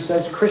 1 Peter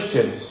says,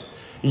 Christians,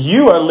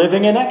 you are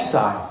living in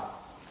exile.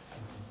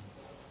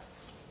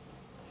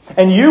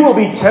 And you will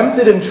be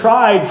tempted and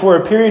tried for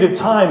a period of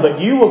time, but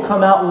you will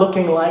come out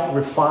looking like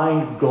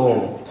refined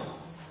gold.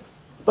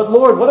 But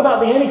Lord, what about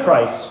the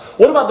Antichrist?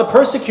 What about the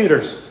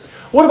persecutors?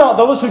 What about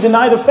those who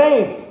deny the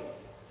faith?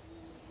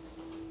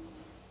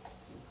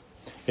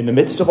 In the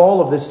midst of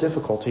all of this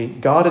difficulty,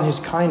 God in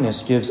his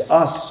kindness gives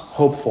us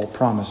hopeful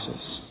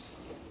promises.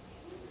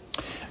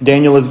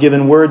 Daniel is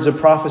given words of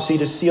prophecy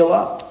to seal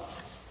up.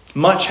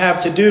 much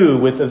have to do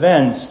with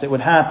events that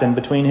would happen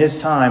between his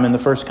time and the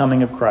first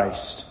coming of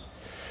Christ.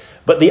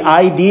 But the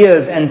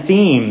ideas and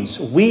themes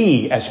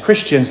we, as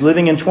Christians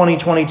living in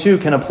 2022,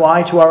 can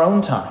apply to our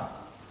own time.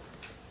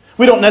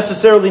 We don't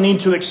necessarily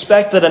need to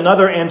expect that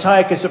another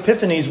Antiochus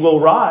Epiphanes will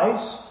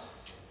rise.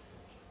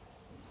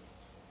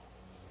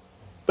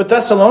 But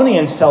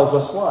Thessalonians tells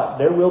us what?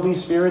 There will be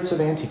spirits of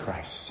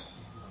Antichrist.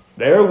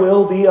 There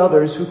will be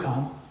others who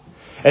come.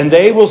 And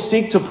they will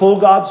seek to pull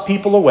God's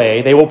people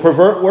away. They will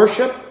pervert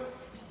worship.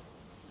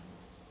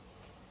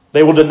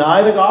 They will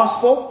deny the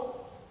gospel.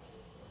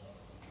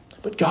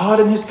 But God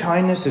in his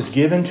kindness has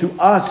given to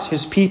us,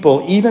 his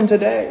people, even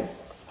today,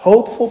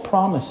 hopeful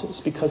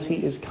promises because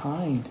he is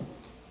kind.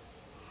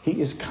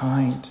 He is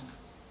kind.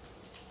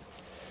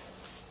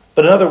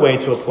 But another way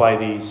to apply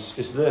these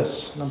is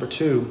this. Number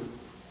 2,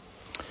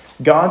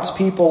 God's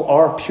people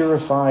are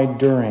purified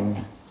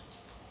during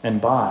and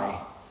by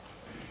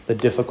the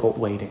difficult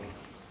waiting.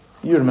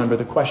 You remember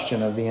the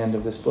question of the end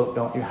of this book,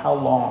 don't you? How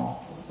long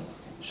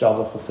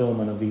shall the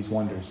fulfillment of these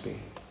wonders be?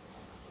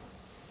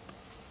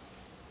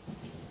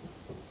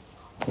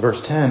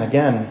 Verse 10,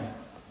 again,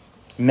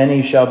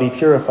 many shall be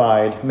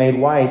purified, made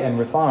white and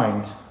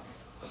refined,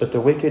 but the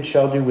wicked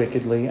shall do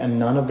wickedly, and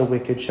none of the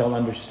wicked shall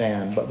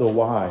understand, but the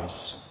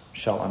wise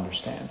shall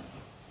understand.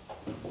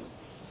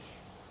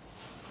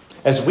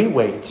 As we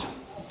wait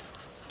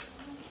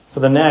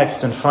for the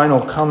next and final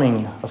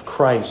coming of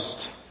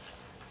Christ,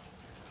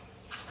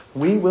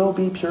 we will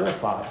be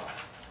purified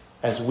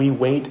as we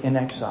wait in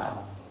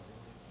exile.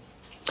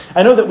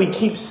 I know that we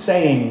keep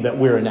saying that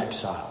we're in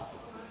exile.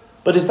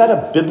 But is that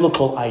a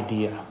biblical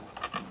idea?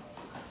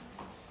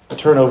 I'll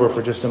turn over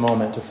for just a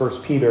moment to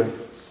 1 Peter.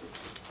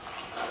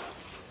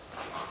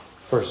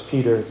 1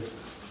 Peter.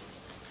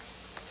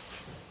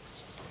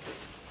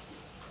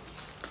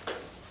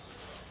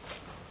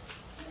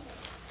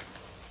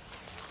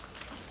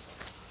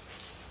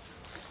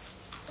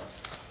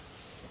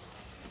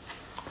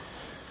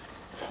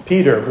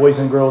 Peter, boys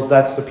and girls,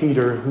 that's the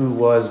Peter who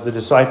was the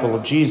disciple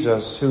of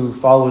Jesus, who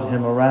followed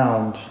him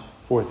around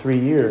for 3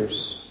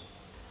 years.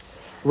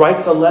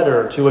 Writes a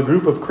letter to a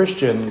group of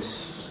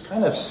Christians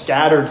kind of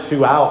scattered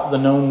throughout the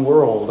known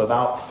world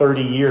about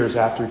 30 years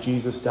after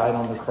Jesus died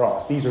on the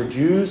cross. These are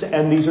Jews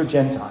and these are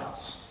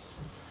Gentiles.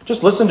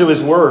 Just listen to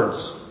his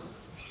words.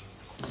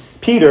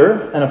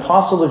 Peter, an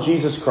apostle of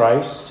Jesus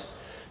Christ,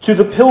 to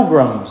the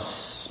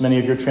pilgrims, many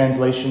of your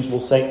translations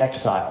will say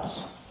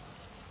exiles.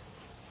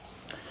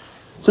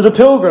 To the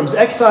pilgrims,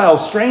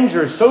 exiles,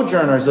 strangers,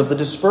 sojourners of the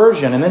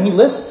dispersion. And then he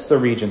lists the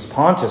regions: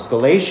 Pontus,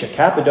 Galatia,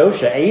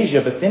 Cappadocia,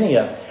 Asia,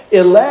 Bithynia.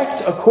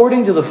 Elect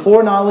according to the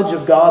foreknowledge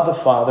of God the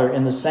Father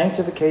in the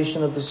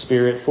sanctification of the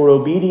Spirit for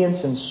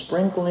obedience and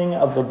sprinkling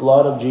of the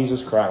blood of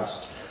Jesus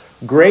Christ.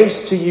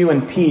 Grace to you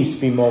and peace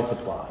be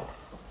multiplied.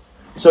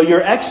 So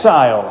you're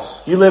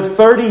exiles. You live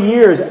 30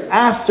 years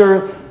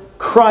after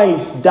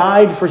Christ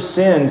died for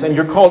sins. And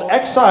you're called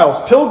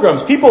exiles,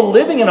 pilgrims, people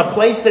living in a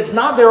place that's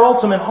not their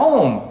ultimate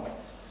home.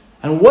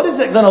 And what is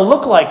it going to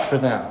look like for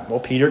them? Well,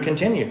 Peter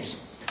continues.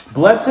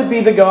 Blessed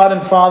be the God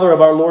and Father of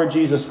our Lord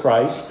Jesus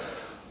Christ,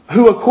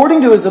 who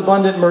according to his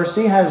abundant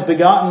mercy has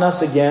begotten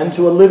us again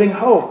to a living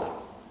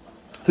hope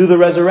through the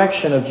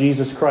resurrection of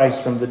Jesus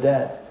Christ from the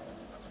dead,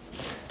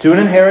 to an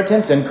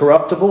inheritance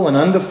incorruptible and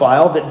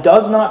undefiled that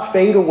does not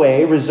fade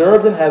away,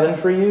 reserved in heaven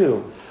for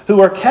you, who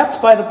are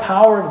kept by the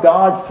power of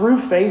God through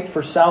faith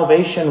for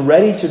salvation,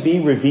 ready to be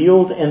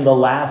revealed in the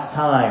last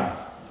time.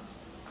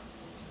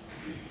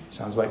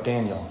 Sounds like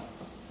Daniel.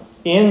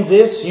 In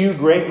this you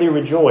greatly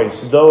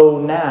rejoice, though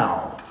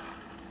now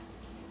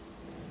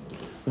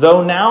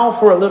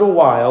for a little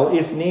while,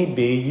 if need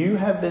be, you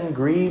have been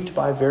grieved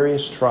by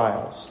various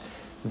trials,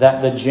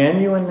 that the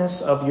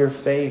genuineness of your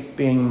faith,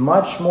 being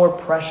much more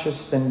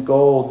precious than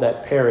gold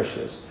that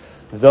perishes,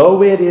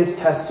 though it is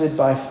tested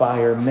by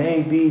fire,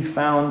 may be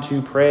found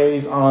to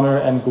praise, honor,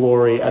 and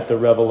glory at the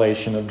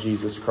revelation of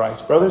Jesus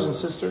Christ. Brothers and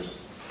sisters,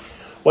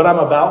 what I'm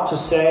about to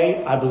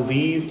say, I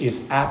believe,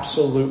 is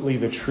absolutely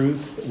the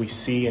truth that we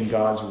see in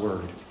God's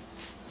Word.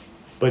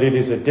 But it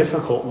is a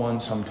difficult one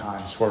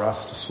sometimes for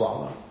us to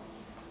swallow.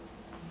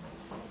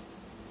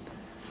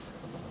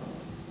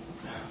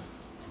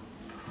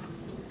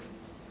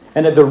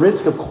 And at the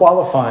risk of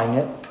qualifying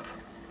it,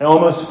 I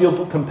almost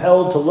feel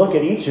compelled to look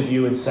at each of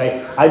you and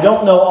say, I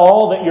don't know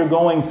all that you're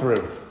going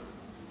through,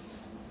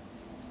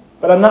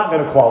 but I'm not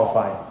going to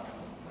qualify it.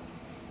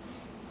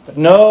 But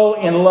know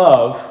in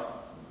love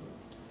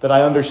that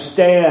I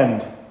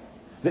understand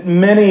that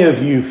many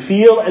of you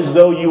feel as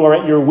though you are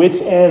at your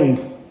wit's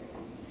end.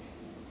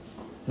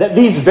 That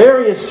these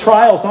various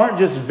trials aren't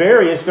just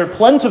various, they're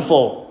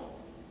plentiful.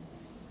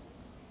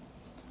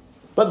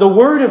 But the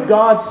Word of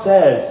God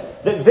says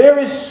that there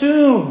is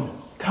soon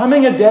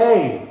coming a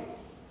day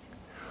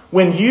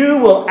when you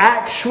will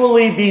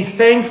actually be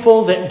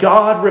thankful that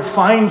God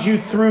refined you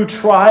through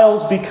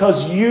trials,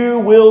 because you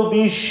will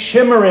be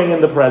shimmering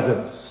in the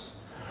presence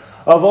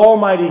of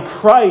Almighty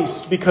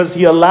Christ, because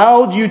He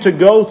allowed you to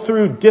go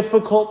through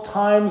difficult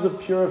times of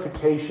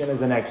purification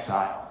as an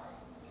exile.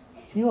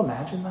 Can you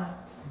imagine that?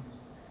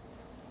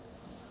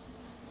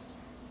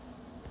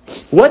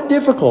 What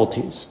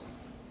difficulties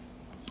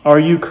are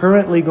you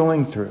currently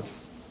going through?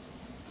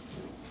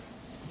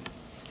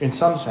 In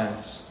some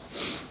sense,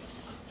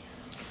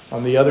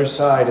 on the other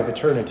side of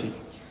eternity,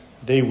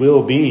 they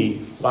will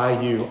be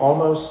by you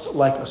almost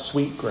like a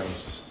sweet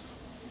grace.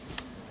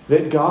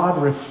 That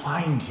God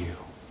refined you.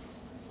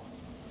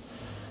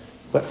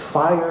 But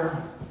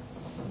fire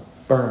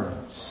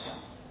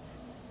burns.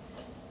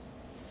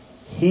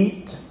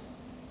 Heat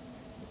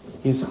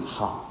is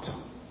hot.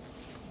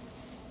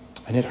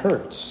 And it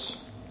hurts.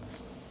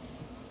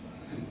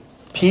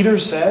 Peter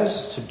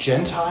says to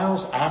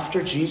Gentiles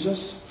after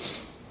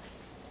Jesus,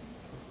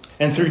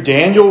 and through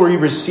Daniel we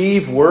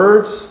receive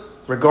words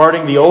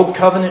regarding the old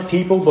covenant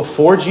people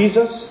before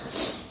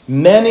Jesus,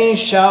 many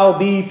shall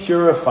be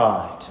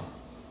purified,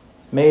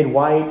 made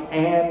white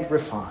and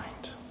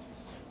refined.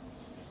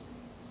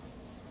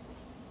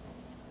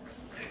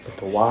 But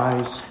the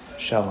wise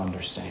shall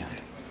understand.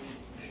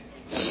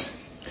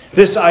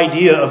 This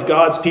idea of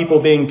God's people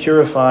being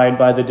purified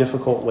by the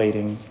difficult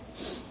waiting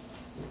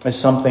is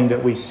something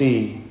that we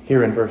see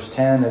here in verse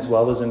 10 as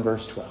well as in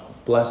verse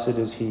 12. Blessed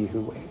is he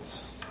who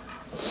waits.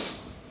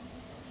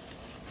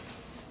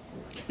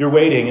 You're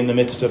waiting in the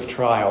midst of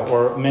trial,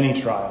 or many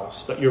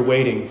trials, but you're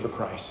waiting for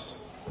Christ.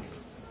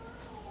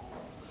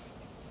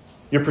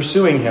 You're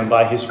pursuing him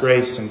by his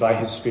grace and by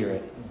his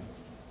Spirit.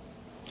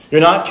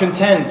 You're not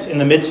content in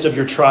the midst of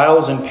your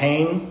trials and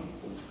pain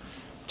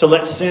to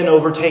let sin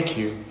overtake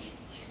you.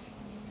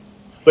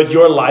 But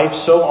your life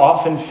so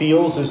often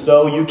feels as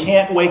though you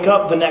can't wake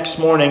up the next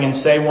morning and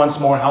say once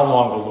more, how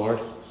long, O Lord?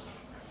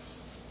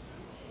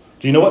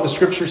 Do you know what the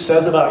Scripture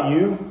says about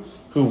you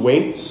who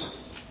waits?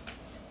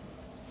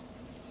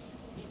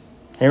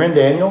 Here in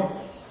Daniel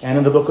and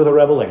in the book of the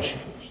Revelation.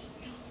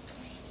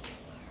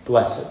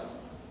 Blessed.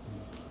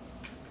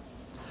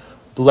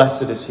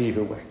 Blessed is he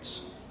who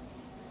waits.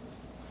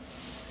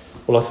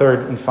 Well, a third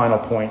and final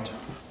point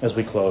as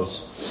we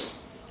close.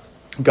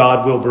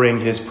 God will bring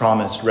his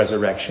promised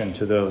resurrection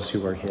to those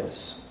who are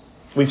his.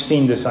 We've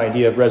seen this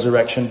idea of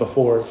resurrection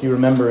before. If you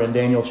remember in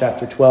Daniel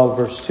chapter 12,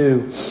 verse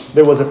 2,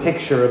 there was a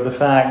picture of the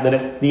fact that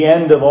at the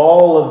end of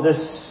all of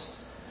this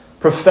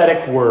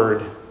prophetic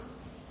word,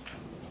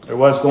 there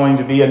was going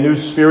to be a new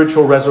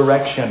spiritual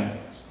resurrection,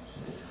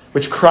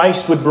 which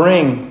Christ would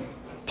bring,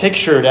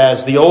 pictured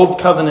as the old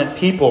covenant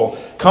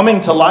people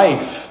coming to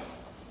life.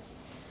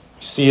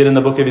 We see it in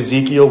the book of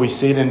Ezekiel. We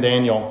see it in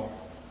Daniel.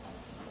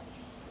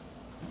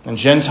 And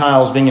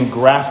Gentiles being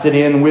engrafted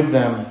in with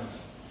them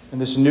in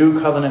this new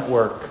covenant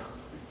work.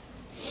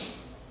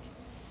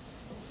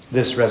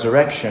 This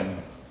resurrection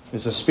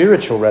is a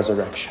spiritual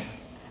resurrection.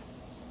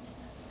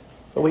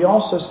 But we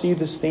also see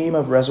this theme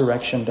of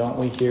resurrection, don't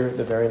we, here at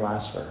the very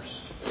last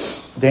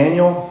verse.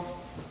 Daniel,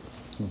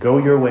 go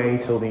your way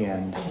till the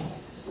end,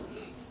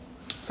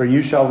 for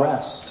you shall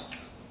rest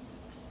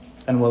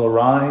and will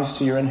arise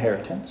to your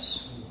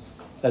inheritance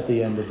at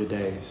the end of the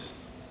days.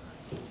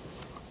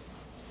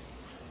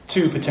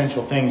 Two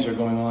potential things are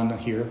going on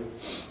here.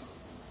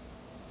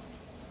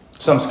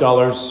 Some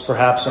scholars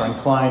perhaps are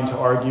inclined to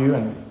argue,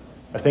 and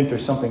I think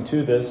there's something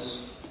to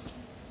this,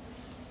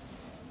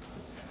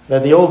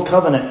 that the old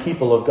covenant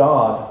people of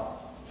God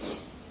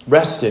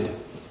rested.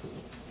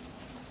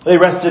 They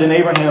rested in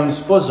Abraham's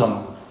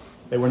bosom.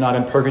 They were not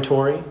in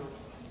purgatory.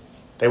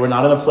 They were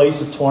not in a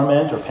place of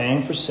torment or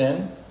paying for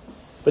sin.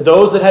 But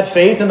those that had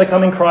faith in the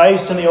coming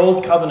Christ and the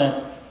old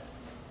covenant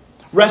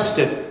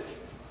rested,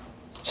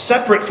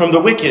 separate from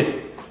the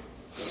wicked.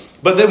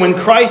 But that when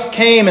Christ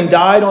came and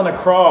died on a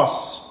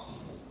cross,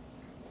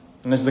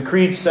 and as the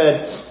creed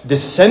said,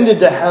 descended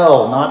to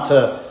hell not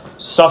to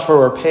suffer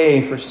or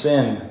pay for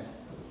sin,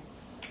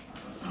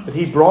 but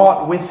he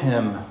brought with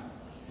him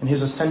in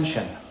his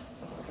ascension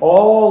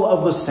all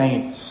of the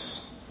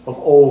saints of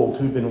old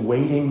who'd been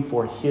waiting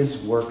for his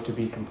work to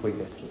be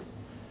completed.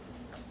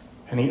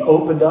 And he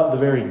opened up the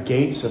very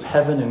gates of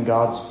heaven and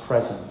God's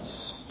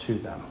presence to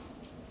them.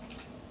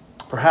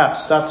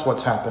 Perhaps that's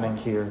what's happening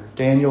here.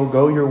 Daniel,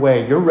 go your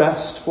way. Your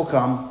rest will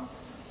come.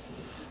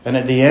 And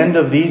at the end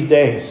of these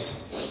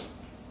days,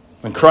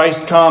 when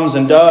Christ comes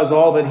and does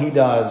all that he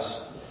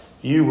does,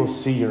 you will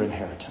see your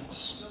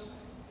inheritance.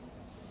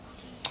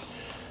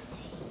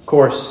 Of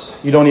course,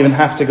 you don't even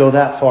have to go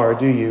that far,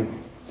 do you?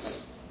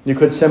 You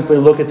could simply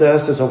look at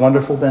this as a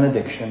wonderful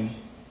benediction.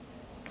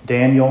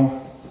 Daniel,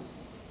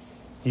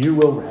 you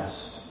will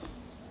rest.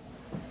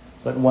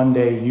 But one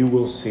day you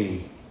will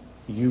see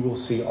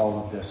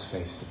all of this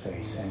face to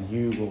face, and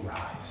you will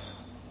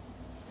rise.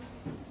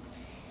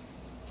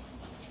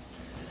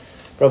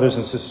 Brothers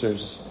and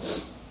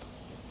sisters,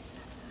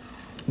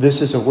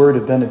 this is a word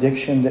of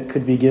benediction that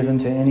could be given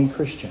to any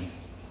Christian.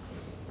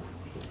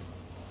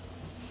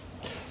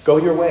 Go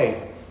your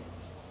way.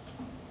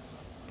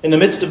 In the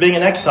midst of being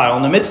in exile,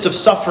 in the midst of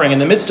suffering, in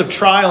the midst of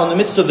trial, in the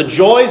midst of the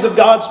joys of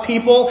God's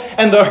people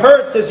and the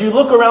hurts as you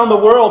look around the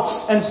world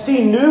and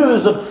see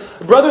news of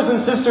brothers and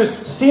sisters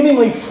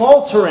seemingly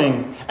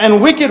faltering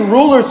and wicked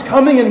rulers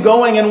coming and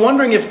going and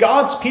wondering if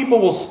God's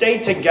people will stay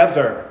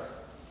together.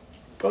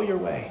 Go your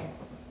way.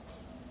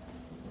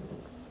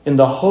 in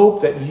the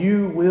hope that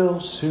you will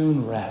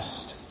soon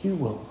rest. You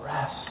will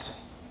rest.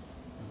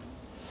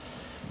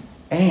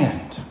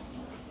 And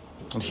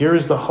here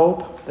is the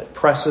hope that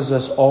presses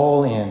us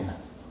all in.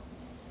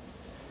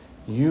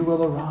 You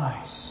will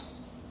arise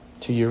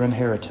to your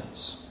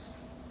inheritance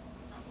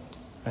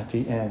at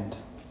the end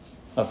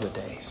of the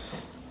days.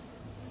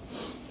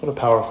 What a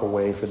powerful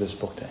way for this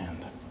book to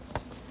end.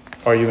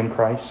 Are you in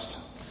Christ?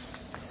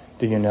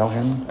 Do you know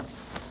him?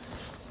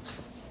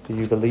 Do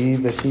you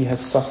believe that he has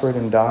suffered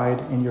and died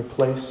in your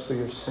place for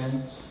your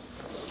sins?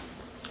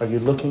 Are you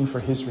looking for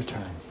his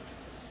return?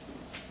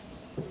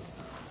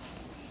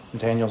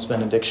 Daniel's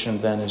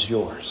benediction then is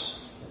yours.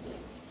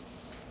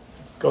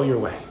 Go your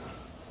way.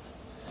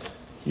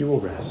 You will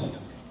rest,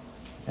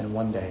 and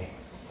one day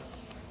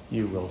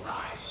you will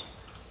rise.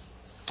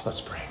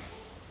 Let's pray.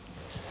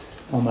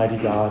 Almighty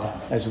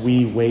God, as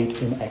we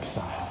wait in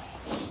exile,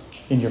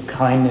 in your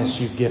kindness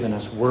you've given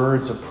us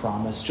words of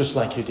promise, just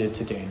like you did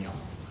to Daniel.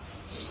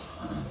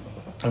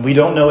 And we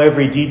don't know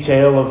every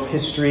detail of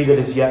history that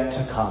is yet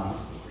to come,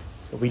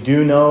 but we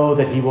do know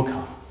that he will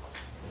come.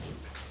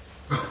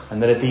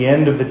 And that at the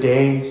end of the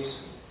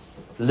days,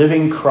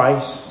 living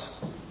Christ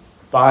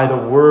by the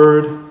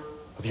word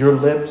of your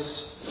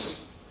lips,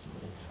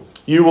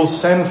 you will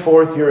send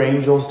forth your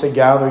angels to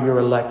gather your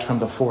elect from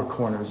the four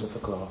corners of the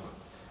globe.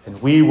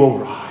 And we will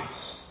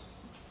rise.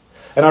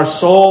 And our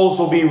souls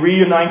will be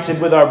reunited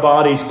with our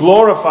bodies,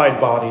 glorified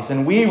bodies.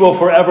 And we will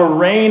forever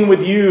reign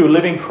with you,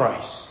 living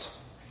Christ,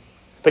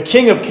 the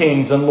King of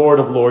kings and Lord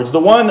of lords, the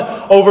one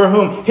over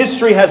whom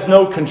history has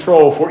no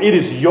control, for it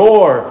is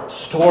your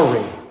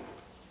story.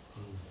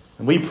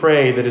 And we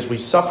pray that as we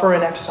suffer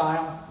in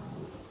exile,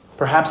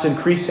 perhaps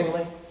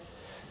increasingly,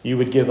 you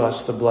would give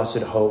us the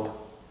blessed hope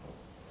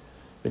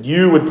that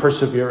you would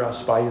persevere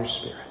us by your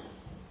Spirit.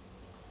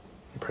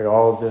 We pray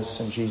all of this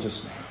in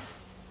Jesus' name.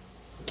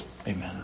 Amen.